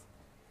of,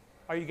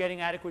 are you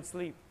getting adequate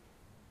sleep?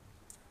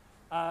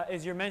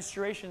 Is your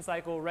menstruation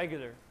cycle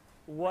regular?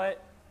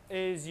 What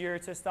is your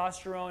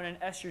testosterone and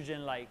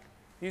estrogen like?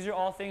 These are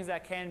all things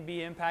that can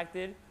be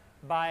impacted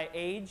by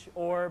age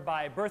or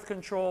by birth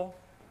control.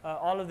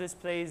 All of this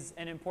plays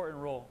an important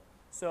role.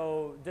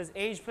 So does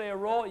age play a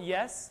role?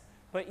 Yes.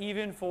 But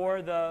even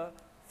for the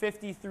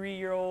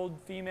 53-year-old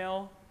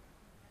female,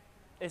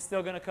 it's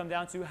still going to come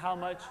down to how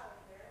much.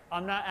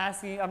 I'm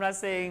not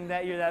saying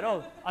that you're that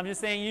old. I'm just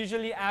saying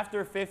usually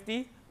after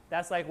 50,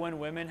 that's like when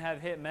women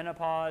have hit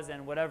menopause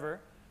and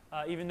whatever,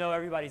 even though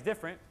everybody's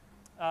different.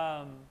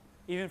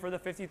 Even for the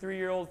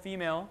 53-year-old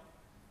female,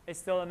 it's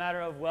still a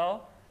matter of,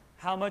 well,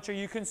 how much are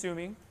you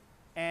consuming?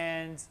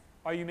 And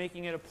are you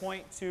making it a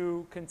point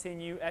to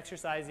continue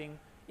exercising,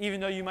 even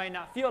though you might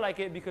not feel like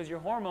it because your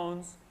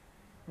hormones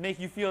make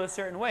you feel a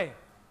certain way?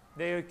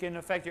 They can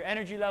affect your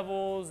energy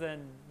levels,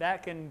 and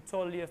that can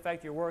totally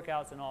affect your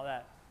workouts and all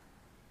that.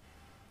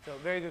 So,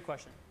 very good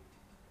question.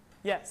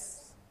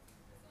 Yes?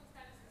 This one's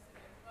kind of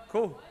specific, but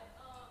Cool.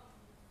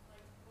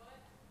 what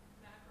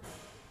macro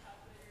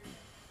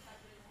calculation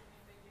do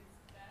you think is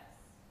best,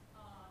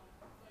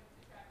 to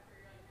track for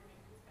your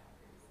maintenance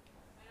calories?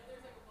 I know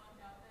there's like a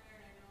bunch out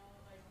there, and I know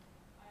I've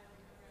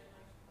read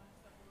a bunch of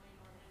stuff from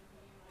Norman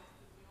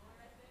being the Mueller,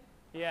 I think.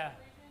 Yeah.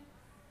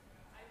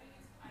 I think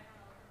it's, I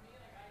don't know, for me,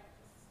 I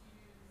just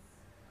use,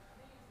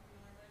 I think it's the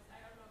Mueller, but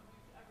I don't know if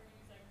you've ever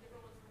used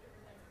different ones for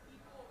different types of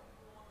people,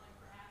 if people want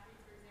for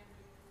athletes, for example,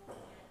 if people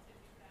want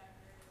activity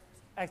factor.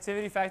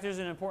 Activity factor is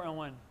an important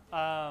one.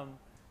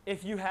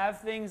 If you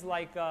have things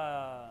like,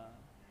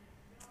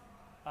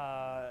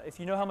 if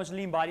you know how much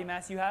lean body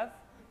mass you have,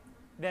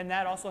 then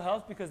that also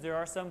helps because there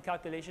are some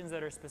calculations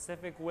that are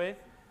specific with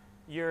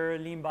your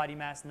lean body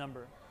mass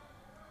number.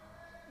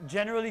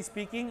 Generally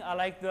speaking, I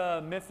like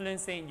the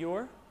Mifflin-St.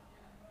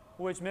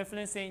 Which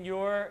Mifflin-St.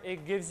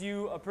 It gives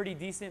you a pretty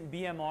decent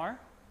BMR,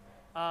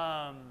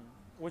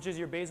 which is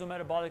your basal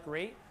metabolic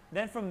rate.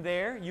 Then from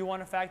there, you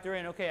want to factor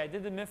in, okay, I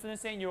did the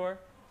Mifflin-St.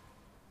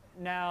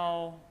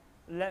 Now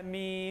let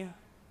me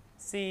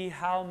see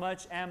how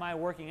much am I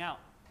working out.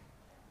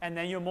 And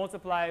then you'll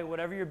multiply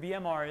whatever your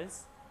BMR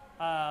is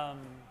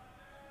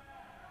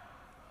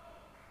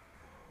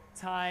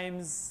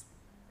times.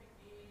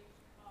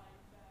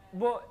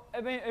 Well,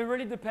 I mean, it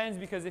really depends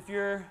because if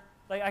you're,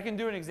 I can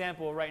do an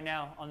example right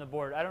now on the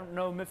board. I don't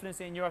know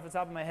Mifflin-St. off the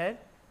top of my head,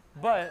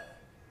 but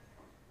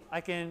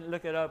I can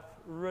look it up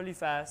really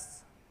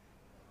fast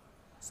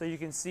so you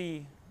can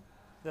see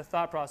the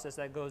thought process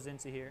that goes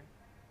into here.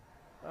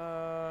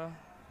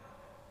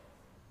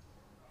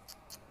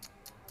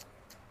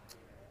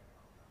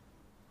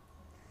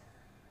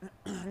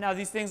 Now,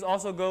 these things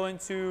also go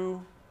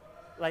into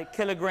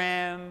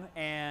kilogram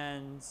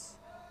and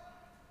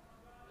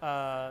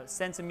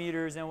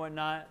centimeters and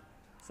whatnot.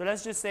 So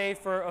let's just say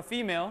for a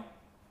female,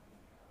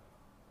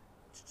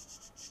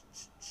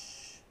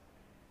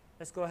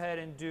 let's go ahead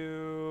and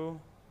do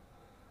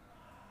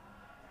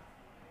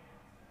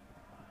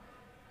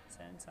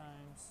 10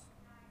 times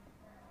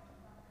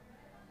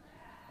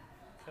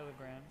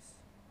kilograms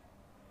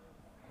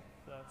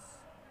plus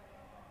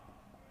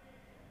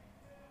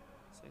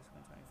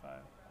 6.25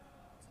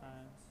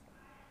 times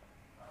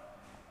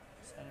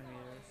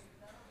centimeters.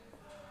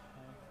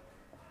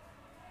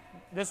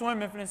 This one,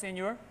 Mifflin-St.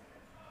 Times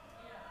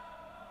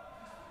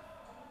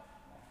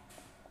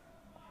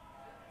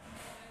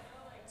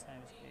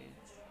age.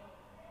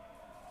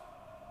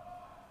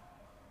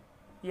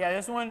 Yeah,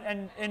 this one,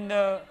 and in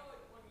the,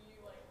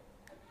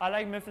 I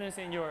like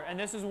Mifflin-St. and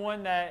this is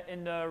one that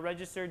in the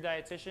registered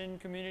dietitian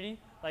community,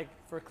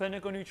 for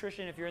clinical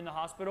nutrition, if you're in the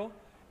hospital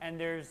and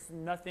there's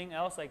nothing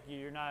else,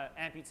 you're not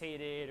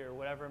amputated or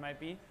whatever it might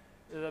be,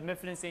 the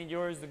Mifflin and St.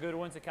 George, the good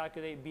one to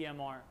calculate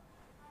BMR.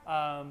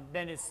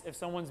 Then if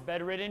someone's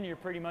bedridden, you're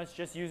pretty much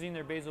just using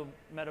their basal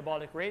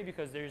metabolic rate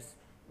because there's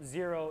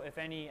zero, if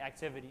any,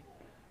 activity.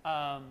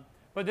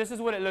 But this is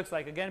what it looks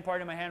like. Again,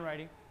 part of my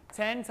handwriting.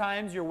 10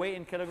 times your weight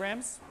in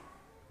kilograms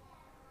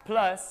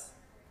plus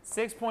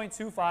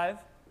 6.25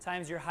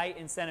 times your height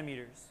in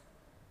centimeters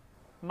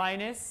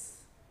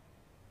minus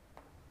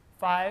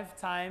 5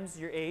 times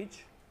your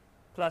age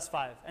plus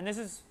 5. And this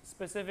is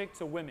specific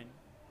to women.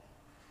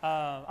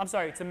 I'm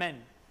sorry, to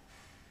men.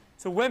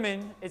 To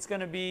women, it's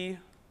going to be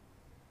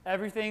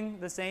everything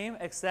the same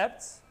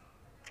except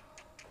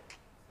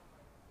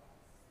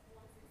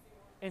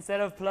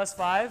instead of plus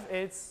 5,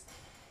 it's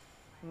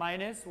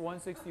minus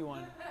 161.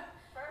 Of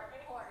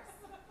course.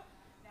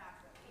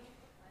 Naturally.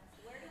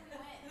 Where do we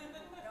win?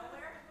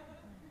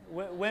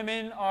 Nowhere?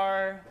 Women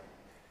are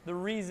the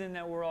reason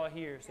that we're all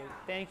here. So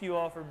thank you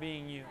all for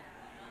being you.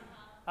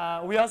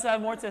 We also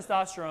have more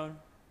testosterone.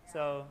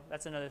 So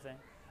that's another thing.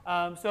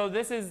 So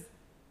this is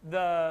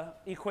the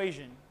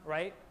equation,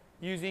 right?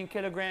 Using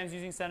kilograms,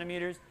 using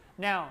centimeters.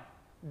 Now,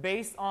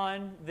 based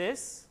on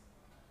this,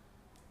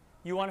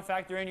 you want to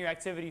factor in your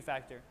activity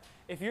factor.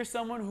 If you're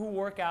someone who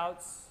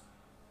workouts,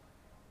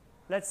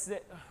 let's say,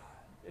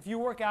 if you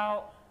work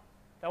out,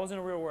 that wasn't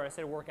a real word, I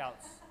said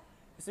workouts.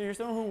 So you're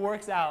someone who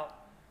works out,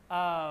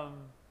 I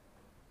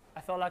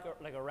felt like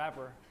a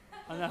rapper.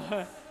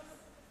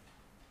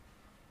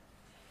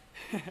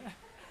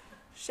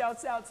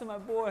 Shouts out to my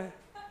boy.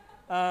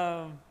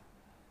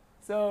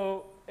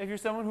 So if you're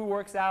someone who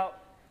works out,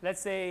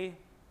 let's say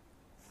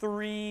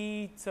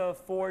 3 to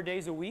 4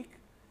 days a week,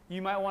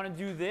 you might want to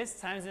do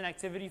this times an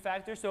activity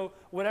factor. So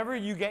whatever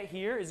you get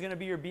here is going to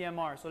be your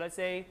BMR. So let's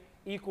say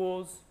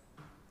equals,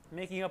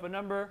 making up a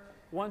number,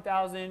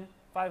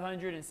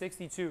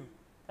 1,562.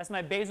 That's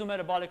my basal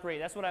metabolic rate.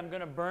 That's what I'm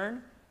going to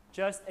burn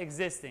just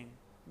existing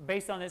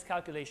based on this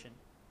calculation.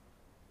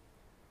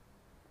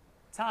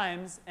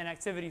 Times an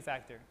activity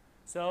factor.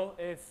 So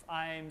if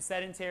I'm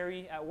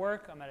sedentary at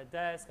work, I'm at a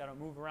desk, I don't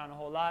move around a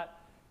whole lot,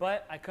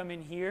 but I come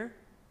in here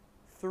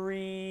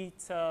 3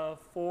 to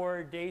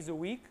 4 days a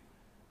week,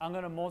 I'm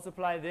going to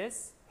multiply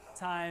this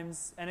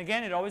times, and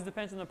again, it always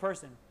depends on the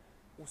person.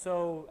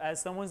 So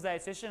as someone's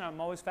dietitian, I'm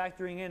always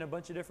factoring in a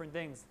bunch of different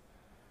things.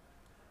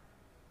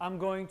 I'm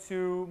going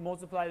to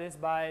multiply this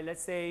by,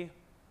 let's say,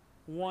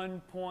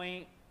 maybe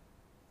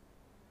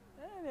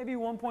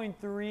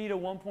 1.3 to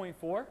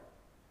 1.4.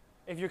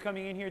 If you're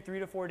coming in here 3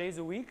 to 4 days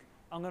a week,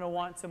 I'm going to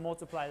want to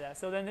multiply that.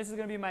 So then this is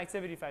going to be my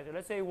activity factor.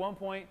 Let's say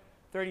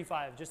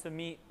 1.35, just to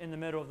meet in the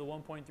middle of the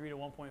 1.3 to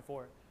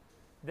 1.4.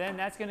 Then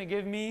that's going to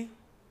give me,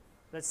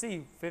 let's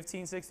see,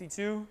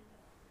 1562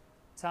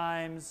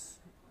 times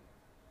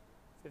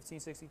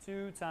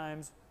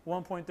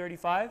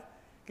 1.35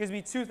 gives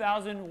me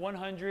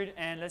 2,100,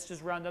 and let's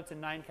just round up to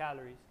 9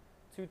 calories.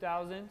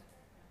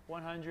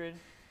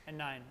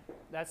 2,109.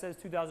 That says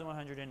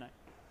 2,109.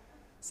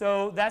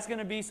 So that's going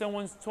to be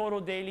someone's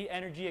total daily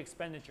energy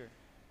expenditure.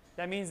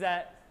 That means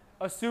that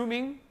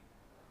assuming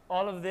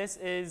all of this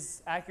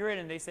is accurate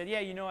and they said, yeah,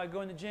 you know, I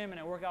go in the gym and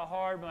I work out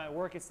hard, but my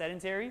work is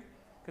sedentary.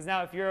 Because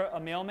now if you're a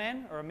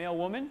mailman or a male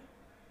woman,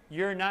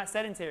 you're not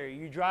sedentary.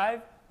 You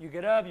drive, you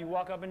get up, you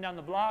walk up and down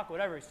the block,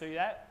 whatever. So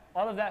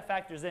all of that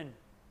factors in.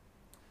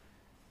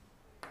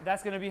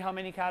 That's going to be how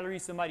many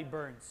calories somebody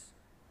burns.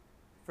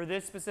 For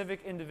this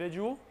specific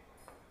individual,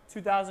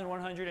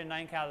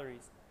 2,109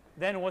 calories.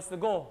 Then what's the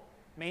goal?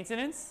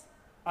 Maintenance.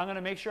 I'm going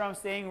to make sure I'm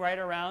staying right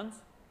around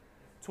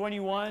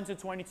 21 to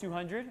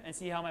 2,200 and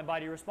see how my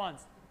body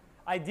responds.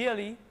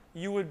 Ideally,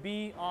 you would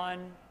be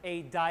on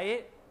a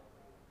diet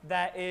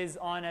that is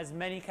on as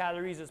many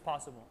calories as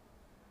possible.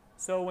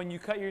 So when you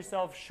cut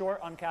yourself short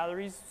on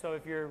calories, so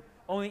if you're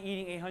only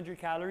eating 800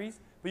 calories,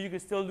 but you can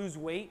still lose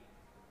weight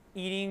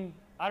eating,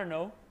 I don't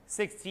know,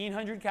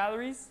 1,600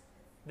 calories,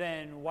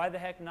 then why the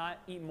heck not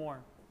eat more?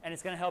 And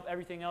it's going to help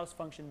everything else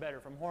function better,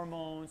 from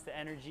hormones to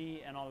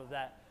energy and all of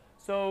that.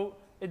 So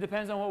it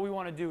depends on what we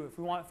want to do. If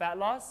we want fat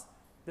loss,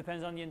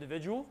 depends on the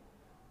individual.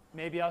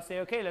 Maybe I'll say,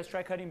 okay, let's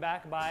try cutting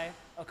back by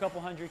a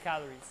couple hundred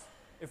calories.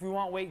 If we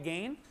want weight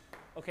gain,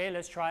 okay,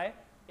 let's try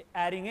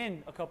adding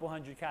in a couple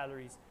hundred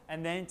calories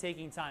and then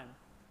taking time.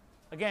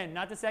 Again,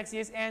 not the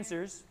sexiest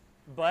answers,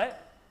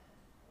 but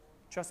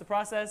trust the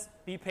process,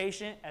 be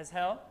patient as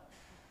hell,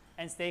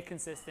 and stay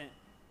consistent.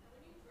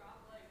 When you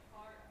drop like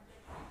carbs,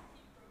 like you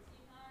keep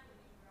protein high, when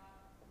you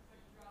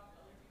drop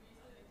other two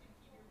basically, like you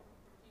keep your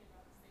protein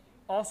about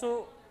the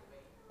same.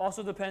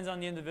 Also depends on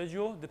the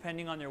individual,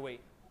 depending on their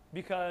weight.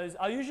 Because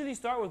I'll usually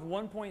start with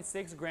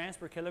 1.6 grams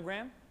per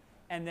kilogram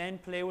and then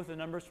play with the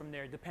numbers from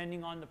there,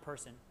 depending on the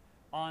person,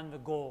 on the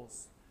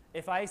goals.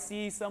 If I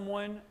see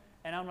someone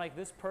and I'm like,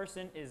 this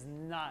person is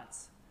not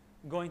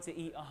going to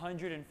eat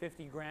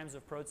 150 grams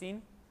of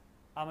protein,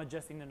 I'm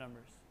adjusting the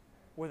numbers,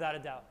 without a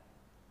doubt.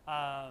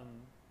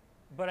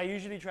 But I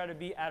usually try to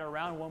be at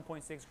around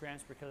 1.6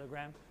 grams per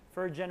kilogram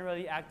for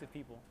generally active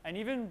people. And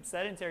even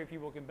sedentary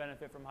people can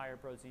benefit from higher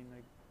protein.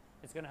 Like,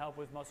 it's going to help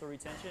with muscle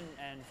retention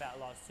and fat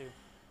loss too.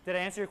 Did I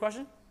answer your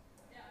question?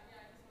 Yeah, I just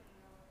want to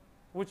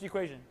know. Which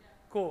equation? Yeah.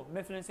 Cool.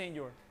 Mifflin St.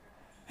 George.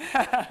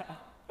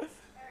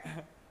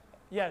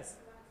 Yes.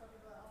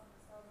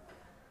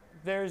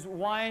 There's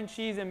wine,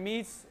 cheese, and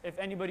meats. If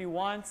anybody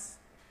wants,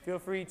 feel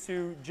free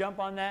to jump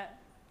on that.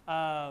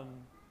 I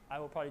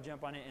will probably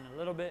jump on it in a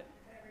little bit.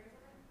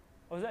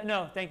 What was that?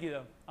 No, thank you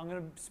though. I'm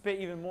gonna spit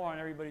even more on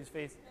everybody's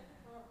face.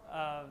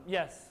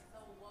 Yes. So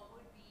what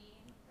would be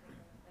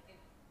like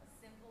a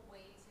simple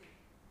way to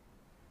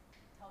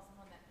tell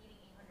someone that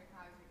eating 800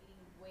 calories or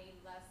eating way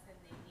less than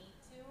they need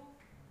to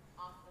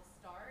off the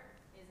start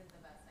isn't the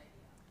best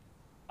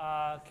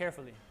idea?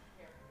 Carefully.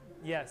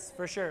 Yes,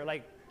 for sure.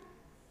 Like,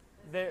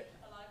 there.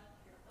 A lot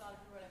of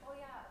people are like, oh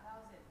yeah,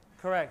 1,000.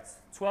 Correct.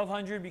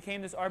 1,200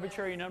 became this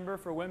arbitrary number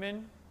for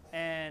women,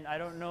 and I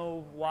don't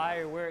know why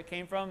or where it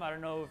came from. I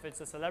don't know if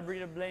it's a celebrity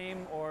to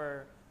blame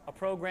or a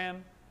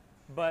program,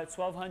 but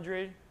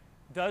 1,200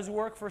 does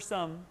work for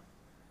some,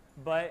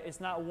 but it's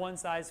not one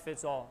size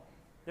fits all.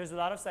 There's a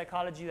lot of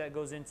psychology that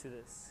goes into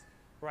this,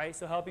 right?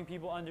 So helping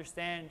people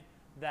understand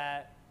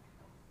that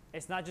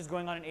it's not just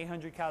going on an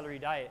 800 calorie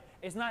diet.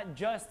 It's not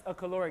just a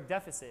caloric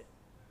deficit,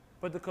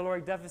 but the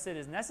caloric deficit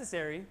is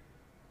necessary,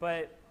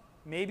 but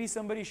maybe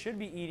somebody should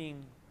be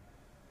eating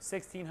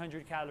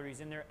 1,600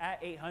 calories and they're at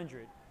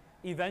 800.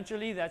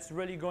 Eventually, that's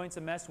really going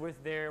to mess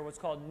with their what's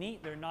called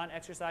NEAT, their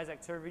non-exercise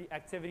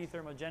activity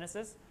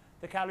thermogenesis,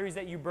 the calories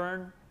that you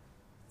burn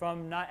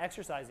from not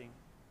exercising.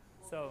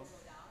 So,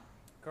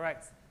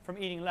 correct, from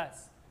eating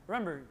less.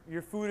 Remember,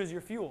 your food is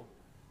your fuel.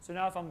 So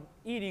now if I'm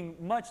eating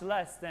much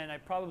less than I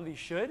probably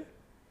should,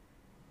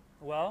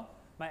 well,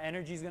 my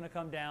energy is going to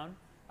come down.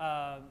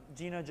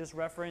 Gina just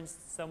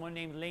referenced someone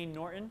named Lane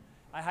Norton.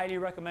 I highly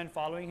recommend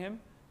following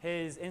him.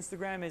 His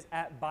Instagram is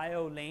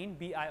 @BioLane,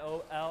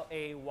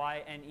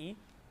 BIOLAYNE.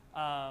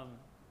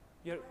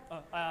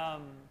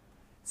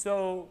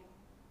 So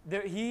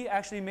he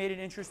actually made an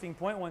interesting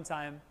point one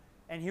time,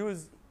 and he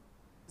was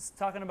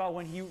talking about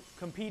when he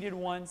competed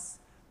once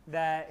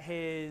that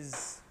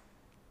his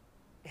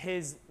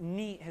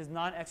NEAT, his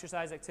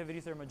non-exercise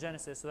activity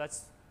thermogenesis, so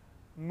that's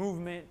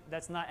movement,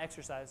 that's not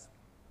exercise,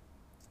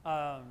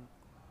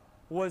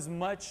 was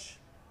much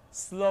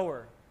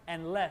slower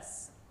and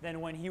less than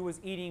when he was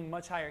eating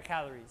much higher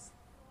calories.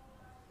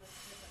 Does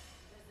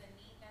the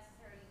need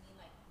necessarily mean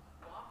like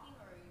walking,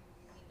 or you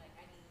mean like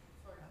any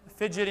sort of movement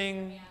Fidgeting,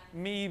 with your hands?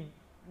 me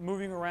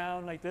moving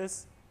around like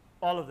this,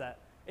 all of that.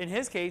 In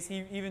his case,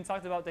 he even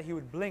talked about that he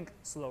would blink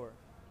slower.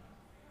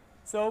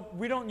 So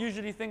we don't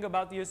usually think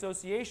about the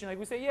association. Like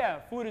we say, yeah,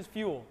 food is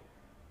fuel.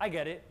 I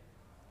get it.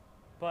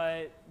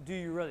 But do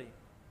you really?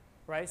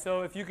 Right?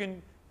 So if you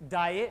can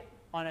diet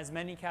on as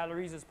many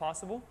calories as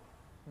possible,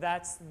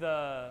 that's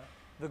the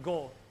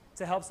goal.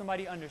 To help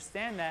somebody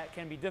understand that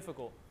can be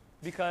difficult,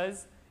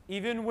 because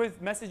even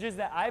with messages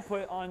that I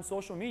put on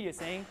social media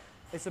saying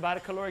it's about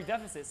a caloric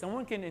deficit,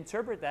 someone can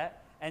interpret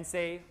that and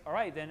say, all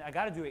right, then I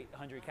got to do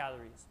 800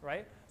 calories,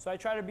 right? So I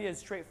try to be as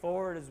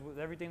straightforward as with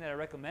everything that I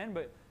recommend,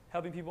 but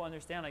helping people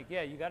understand, like,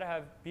 yeah, you got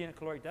to be in a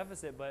caloric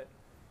deficit, but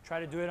try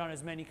to do it on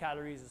as many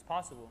calories as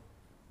possible.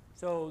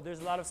 So there's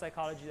a lot of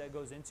psychology that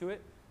goes into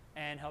it,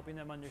 and helping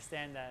them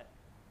understand that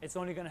it's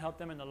only going to help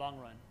them in the long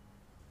run.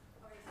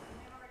 Okay, so you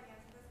may have already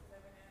answered this because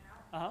I've been in and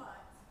out. Uh-huh.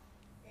 But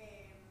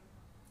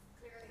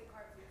clearly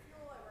carbs are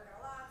fuel. I work out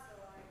a lot, so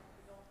I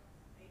don't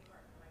eat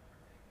carbs. I like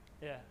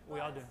carbs. Yeah, we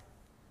all do.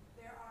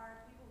 There are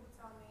people who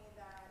tell me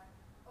that,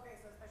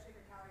 okay, so especially if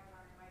you're calorie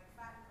counting, like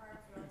fat and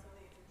carbs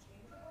relatively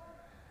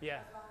interchangeable.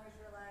 Yeah. As long as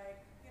you're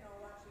like,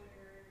 watching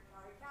your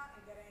calorie count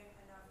and getting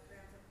enough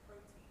grams of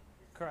protein.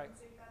 Correct.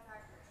 Do you think that's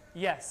accurate?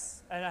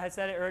 Yes, and I had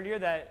said it earlier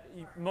that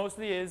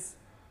mostly is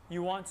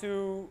you want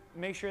to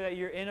make sure that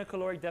you're in a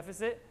caloric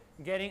deficit,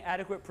 getting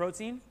adequate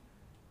protein,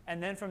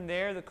 and then from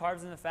there, the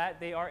carbs and the fat,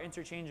 they are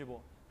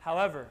interchangeable.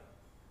 However,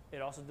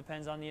 it also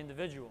depends on the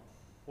individual.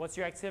 What's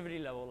your activity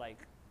level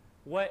like?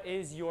 What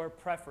is your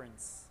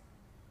preference?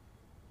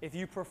 If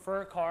you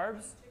prefer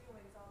carbs, Chicken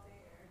wings all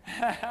day,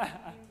 Eric.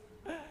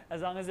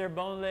 as long as they're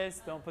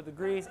boneless, don't put the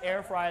grease,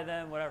 air fry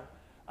them, whatever.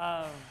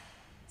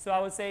 So I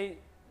would say,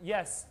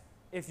 yes,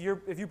 if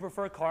you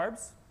prefer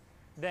carbs,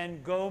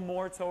 then go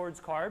more towards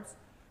carbs.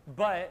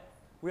 But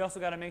we also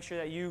got to make sure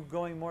that you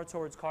going more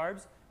towards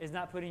carbs is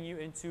not putting you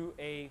into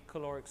a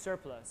caloric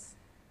surplus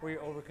where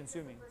you're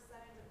over-consuming.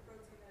 Percentage of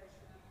protein that I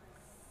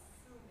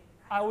should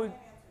be consuming.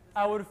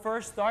 I would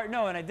first start,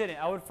 no, and I didn't.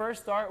 I would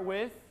first start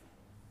with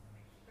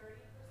 30%,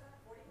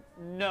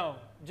 40%? no.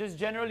 Just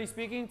generally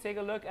speaking, take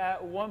a look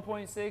at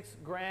 1.6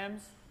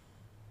 grams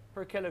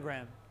per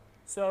kilogram.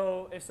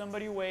 So if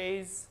somebody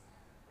weighs,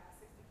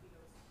 60 kilos,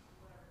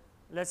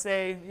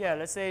 whatever.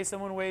 let's say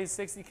someone weighs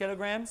 60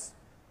 kilograms,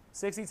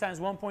 60 times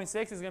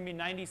 1.6 is going to be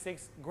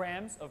 96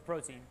 grams of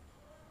protein.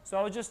 So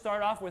I would just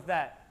start off with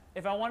that.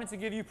 If I wanted to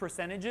give you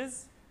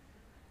percentages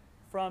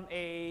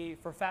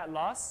for fat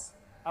loss,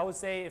 I would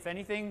say, if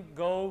anything,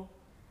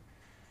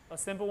 a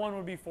simple one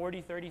would be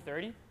 40, 30,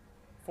 30.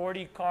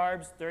 40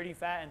 carbs, 30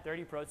 fat, and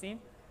 30 protein.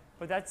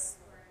 But that's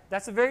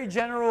a very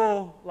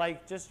general,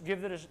 like, just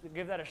give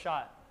that a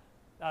shot.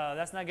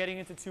 That's not getting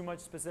into too much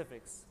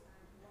specifics.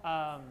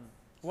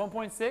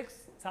 1.6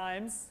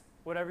 times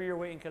whatever your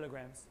weight in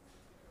kilograms.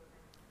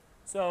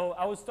 So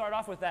I would start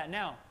off with that.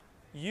 Now,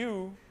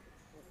 you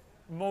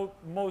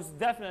most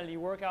definitely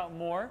work out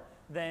more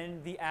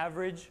than the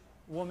average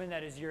woman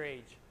that is your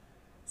age.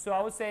 So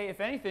I would say,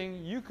 if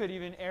anything, you could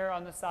even err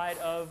on the side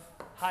of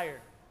higher.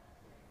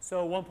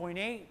 So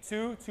 1.8,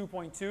 2,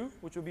 2.2,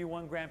 which would be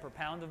 1 gram per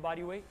pound of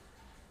body weight.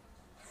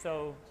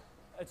 So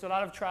it's a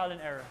lot of trial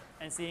and error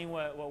and seeing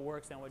what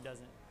works and what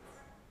doesn't.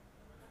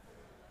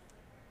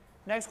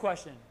 Next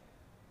question.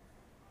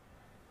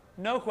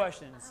 No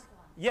questions.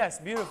 Yes,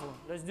 beautiful.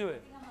 Let's do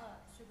it. I think I'm a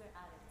sugar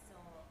addict, so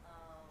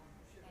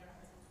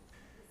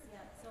yeah,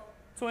 so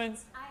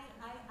Twins. I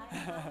have to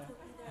either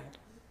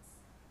eat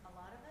a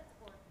lot of it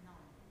or none.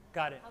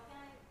 Got it. How can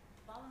I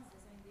balance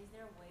this? I mean, is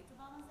there a way to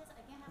balance this?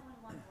 I can't have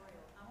only one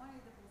Oreo. I want to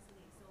eat the whole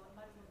sleeve, so I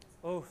might as well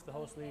just. Oof, the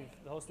whole sleeve.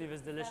 The whole sleeve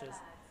is That delicious.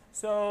 bad.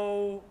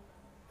 So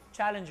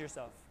challenge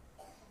yourself.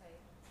 Okay.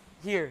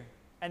 Here.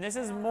 And this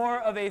is more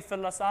of a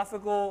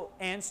philosophical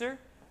answer.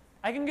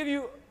 I can give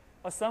you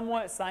a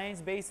somewhat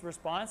science-based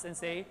response and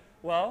say,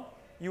 well,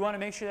 you want to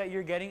make sure that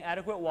you're getting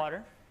adequate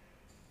water.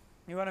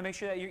 You want to make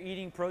sure that you're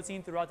eating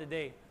protein throughout the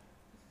day.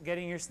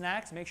 Getting your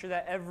snacks, make sure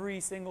that every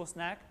single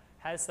snack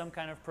has some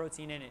kind of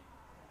protein in it.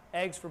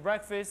 Eggs for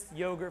breakfast,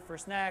 yogurt for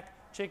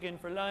snack, chicken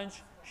for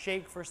lunch,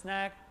 shake for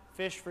snack,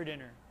 fish for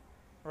dinner,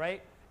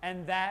 right?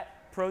 And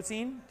that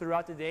protein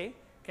throughout the day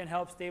can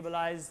help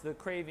stabilize the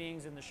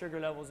cravings and the sugar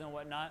levels and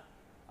whatnot.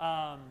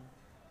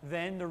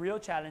 Then the real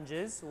challenge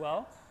is,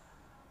 well,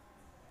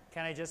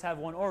 can I just have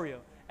 1 Oreo?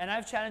 And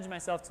I've challenged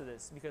myself to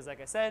this because,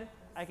 like I said,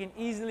 I can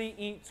easily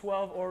eat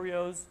 12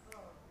 Oreos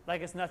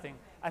like it's nothing.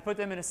 I put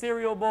them in a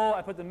cereal bowl,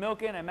 I put the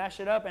milk in, I mash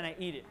it up, and I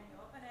eat it. And you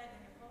open it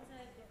and you close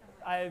it different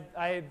ways.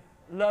 I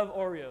love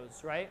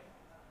Oreos, right?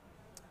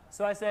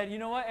 So I said, you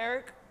know what,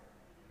 Eric?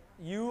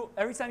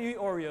 Every time you eat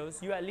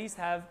Oreos, you at least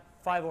have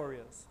 5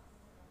 Oreos.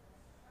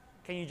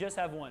 Can you just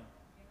have 1?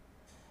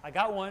 I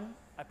got 1,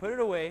 I put it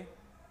away,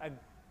 I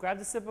grabbed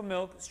a sip of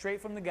milk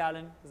straight from the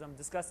gallon, because I'm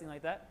disgusting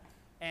like that,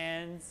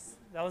 and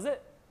that was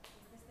it.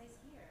 This stays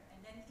here,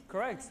 and then it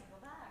Correct.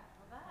 Go back.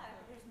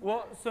 There's more.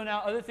 Well, so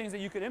now other things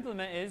that you could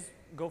implement is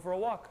go for a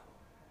walk.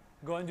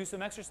 Go and do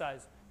some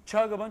exercise.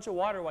 Chug a bunch of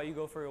water while you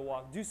go for your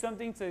walk. Do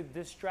something to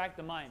distract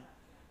the mind.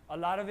 A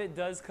lot of it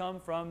does come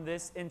from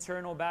this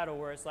internal battle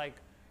where it's like,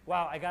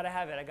 wow, I gotta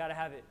have it, I gotta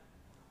have it.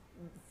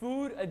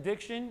 Food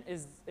addiction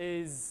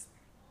is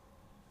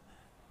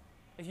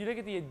if you look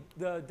at the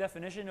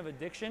definition of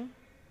addiction,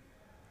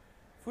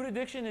 food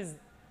addiction is,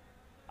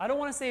 I don't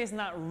want to say it's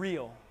not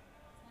real,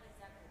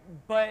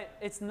 but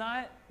it's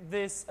not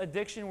this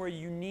addiction where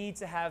you need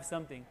to have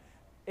something.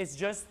 It's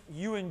just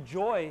you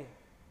enjoy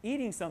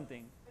eating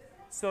something.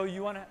 So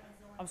you want to,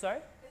 I'm sorry?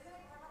 Isn't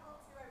it chemical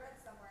too? I read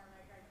somewhere,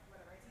 like,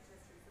 whatever, I teach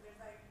history, so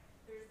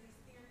there's these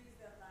theories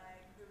that,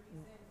 like, the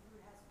reason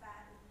food has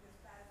fat is because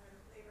fat is where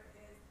the flavor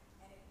is,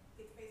 and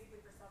it's basically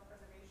for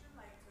self-preservation,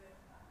 like to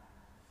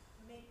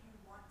make you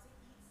want to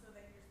eat so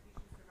that your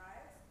species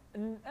survives.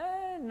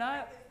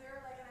 Not. Like, is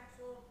there, like, an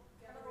actual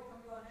chemical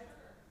component?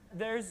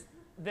 There's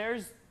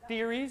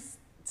theories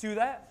to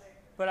that,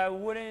 but I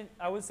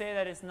would say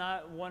that it's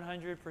not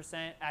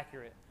 100%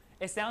 accurate.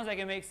 It sounds like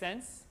it makes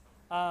sense,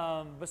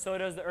 but so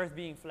does the earth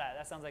being flat.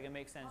 That sounds like it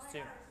makes sense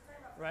too,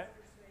 right?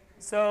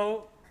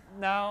 So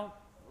now,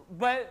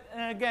 but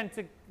and again,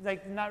 to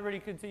like not really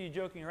continue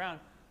joking around,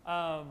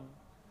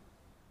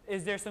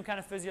 is there some kind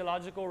of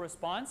physiological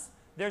response?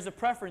 There's a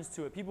preference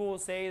to it. People will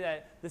say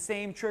that the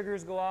same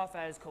triggers go off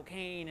as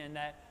cocaine and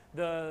that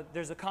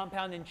there's a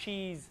compound in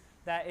cheese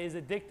that is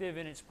addictive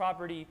in its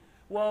property.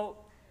 Well,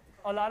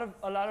 a lot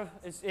of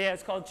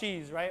it's called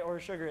cheese, right, or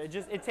sugar.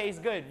 It tastes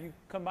good. You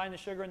combine the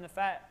sugar and the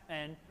fat,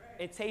 and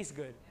it tastes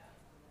good.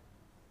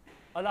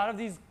 A lot of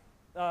these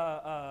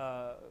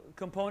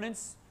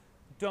components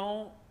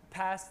don't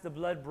pass the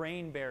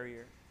blood-brain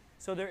barrier,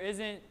 so there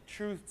isn't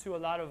truth to a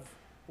lot of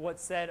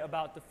what's said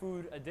about the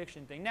food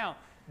addiction thing. Now,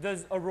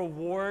 does a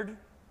reward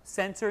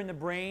center in the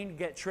brain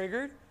get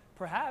triggered?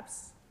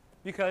 Perhaps,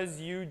 because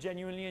you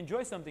genuinely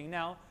enjoy something.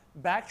 Now,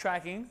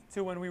 backtracking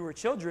to when we were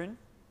children,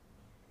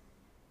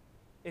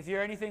 if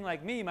you're anything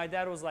like me, my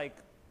dad was like,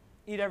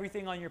 eat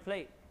everything on your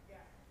plate,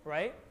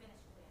 right?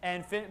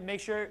 And make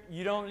sure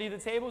you don't leave the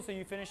table so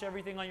you finish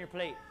everything on your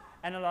plate.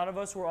 And a lot of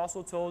us were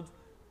also told,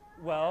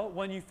 well,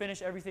 when you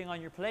finish everything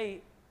on your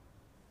plate,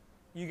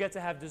 you get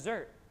to have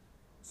dessert.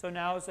 So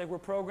now it's like we're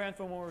programmed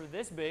from when we're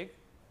this big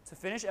to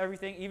finish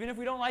everything, even if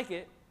we don't like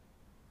it,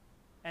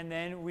 and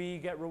then we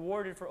get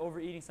rewarded for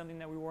overeating something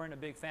that we weren't a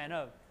big fan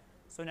of.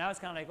 So now it's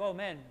kind of like, oh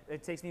man,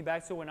 it takes me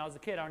back to when I was a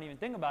kid. I don't even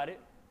think about it,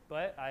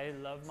 but I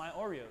love my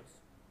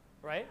Oreos,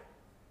 right?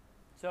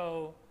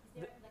 So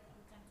Is there like a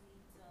good time to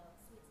eat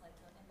sweets, like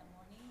in the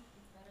morning?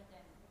 It's better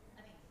than,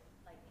 I mean,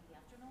 like in the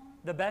afternoon?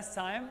 the best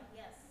time,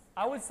 Yes.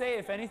 I would say,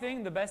 if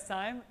anything, the best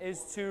time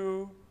is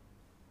to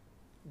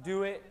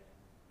do it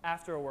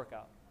after a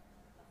workout.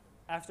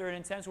 After an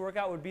intense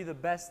workout would be the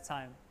best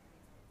time.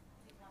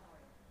 Take 1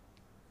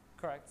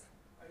 Oreo. Correct.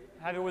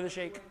 Have it with a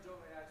shake. Enjoy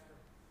my ice cream.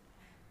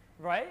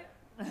 Right?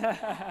 I have a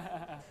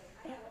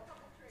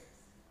couple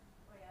tricks.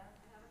 Oh yeah?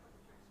 I have a couple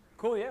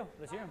Cool, yeah,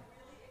 let's hear them.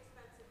 Really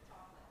expensive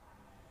chocolate.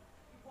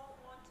 You won't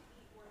want to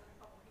eat more than a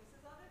couple pieces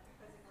of it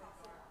because it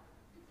costs a lot.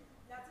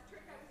 That's a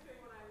trick I was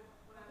doing when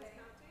I was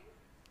counting,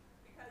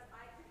 because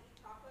I could eat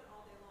chocolate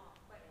all day long.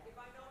 But if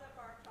I know that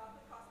bar of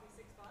chocolate cost me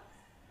 $6,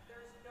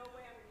 there's no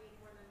way I'm gonna eat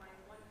more than my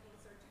 1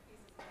 piece or 2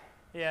 pieces a day.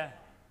 Yeah,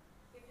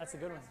 If that's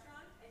a you're good in a one.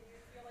 restaurant and you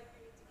feel like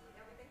you need to eat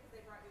everything because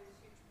they brought you this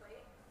huge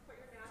plate, put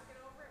your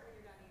napkin over it when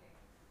you're done eating.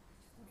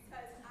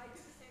 Because I did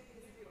the same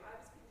thing as you. I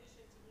was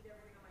conditioned to eat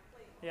everything on my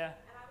plate. Yeah.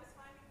 And I was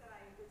finding that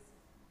I was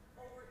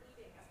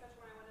overeating,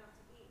 especially when I went out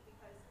to eat,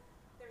 because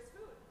there's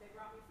food. They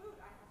brought me food.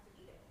 I have to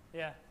eat it.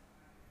 Yeah.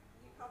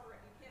 You cover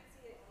it. You can't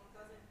see it.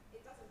 And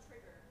it doesn't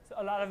trigger. So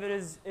a lot of it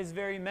is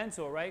very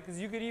mental, right? Because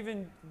you could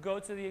even go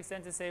to the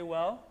extent to say,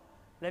 well,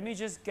 let me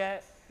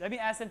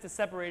ask them to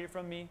separate it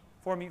for me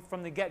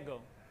from the get-go.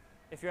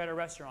 If you're at a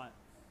restaurant,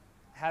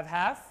 have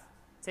half,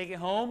 take it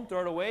home,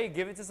 throw it away,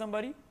 give it to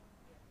somebody,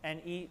 and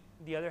eat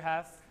the other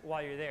half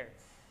while you're there.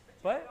 But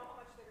you But don't know how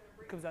much they're going to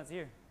bring it comes you. down to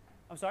here.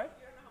 I'm sorry?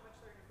 You don't know how much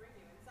they're going to bring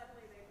you. And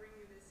suddenly they bring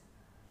you this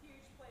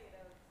huge plate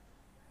of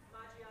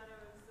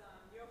Maggiano's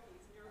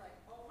gnocchis. And you're like,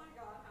 oh my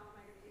God, how am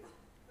I going to eat them?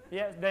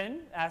 Yeah,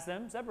 then ask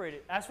them, separate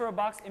it. Ask for a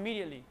box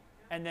immediately,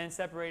 and then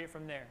separate it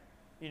from there,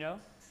 you know?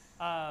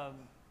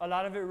 A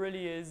lot of it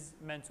really is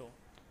mental.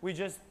 We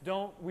just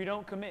don't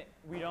commit.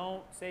 We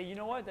don't say, you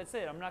know what, that's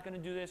it. I'm not going to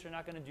do this or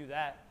not going to do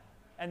that.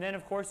 And then,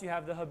 of course, you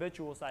have the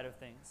habitual side of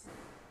things,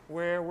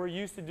 where we're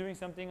used to doing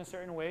something a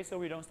certain way, so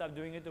we don't stop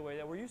doing it the way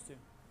that we're used to.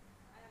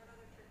 I have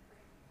another trick for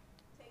you.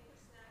 Take your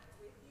snacks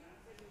with you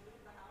when you leave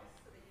the house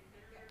so that you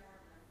can get more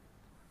of them.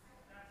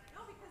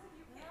 No, because if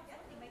you can't get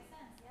them, It makes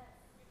sense, yes.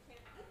 you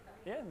can't eat them.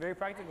 Yeah, very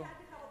practical. I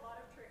had to have a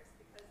lot of tricks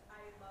because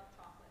I love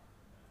chocolate.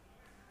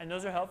 And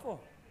those are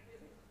helpful.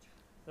 Really love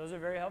chocolate. Those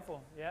are very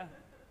helpful, yeah.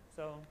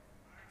 So,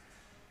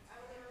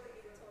 I will literally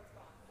eat it till it's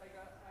gone. Like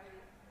I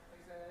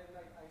said,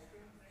 I like ice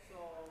cream.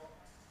 So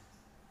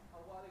a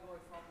while ago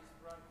I found this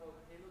brand called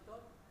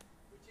shoutout,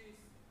 which is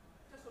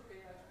just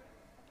okay ice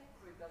cream.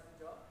 So it does the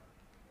job.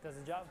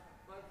 does the job.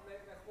 But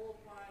like the whole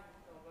pint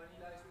of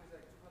vanilla ice cream is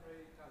like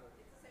 280 calories.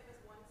 It's the same as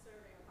one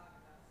serving of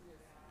Haagen-Dazs.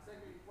 Yes,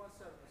 exactly one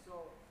serving.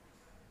 So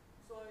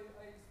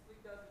I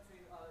split that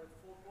between either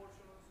 4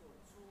 portions or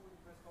 2 in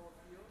Pescado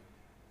Frio.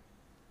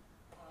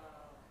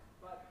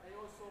 But I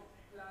also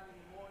plan in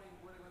the morning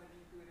what I'm going to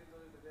be doing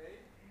during the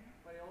day.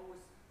 But I always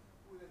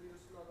put a little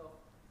slot of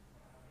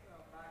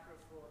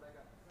macros for like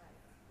a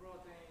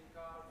protein,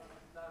 carb,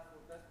 that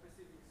food. That's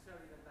specific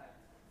serving at night.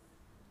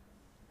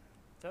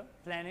 So,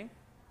 planning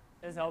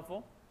is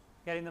helpful.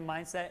 Getting the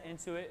mindset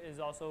into it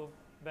is also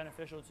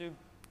beneficial too.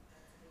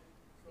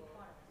 So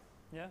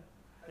Yeah,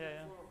 I yeah, look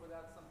yeah. forward for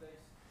that some days.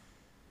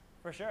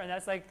 For sure, and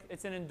that's like,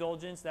 it's an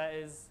indulgence that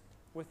is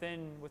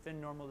within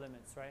normal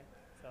limits, right?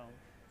 So,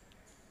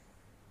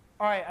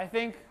 all right, I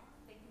think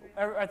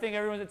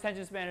everyone's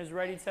attention span is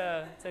ready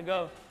to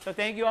go. So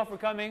thank you all for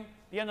coming.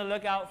 Be on the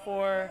lookout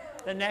for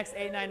the next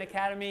 8-9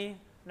 Academy,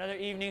 another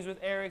evenings with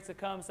Erik to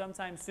come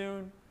sometime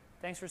soon.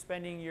 Thanks for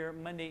spending your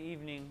Monday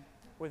evening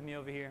with me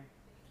over here.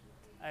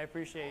 I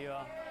appreciate you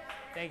all.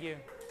 Thank you,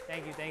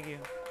 thank you, thank you.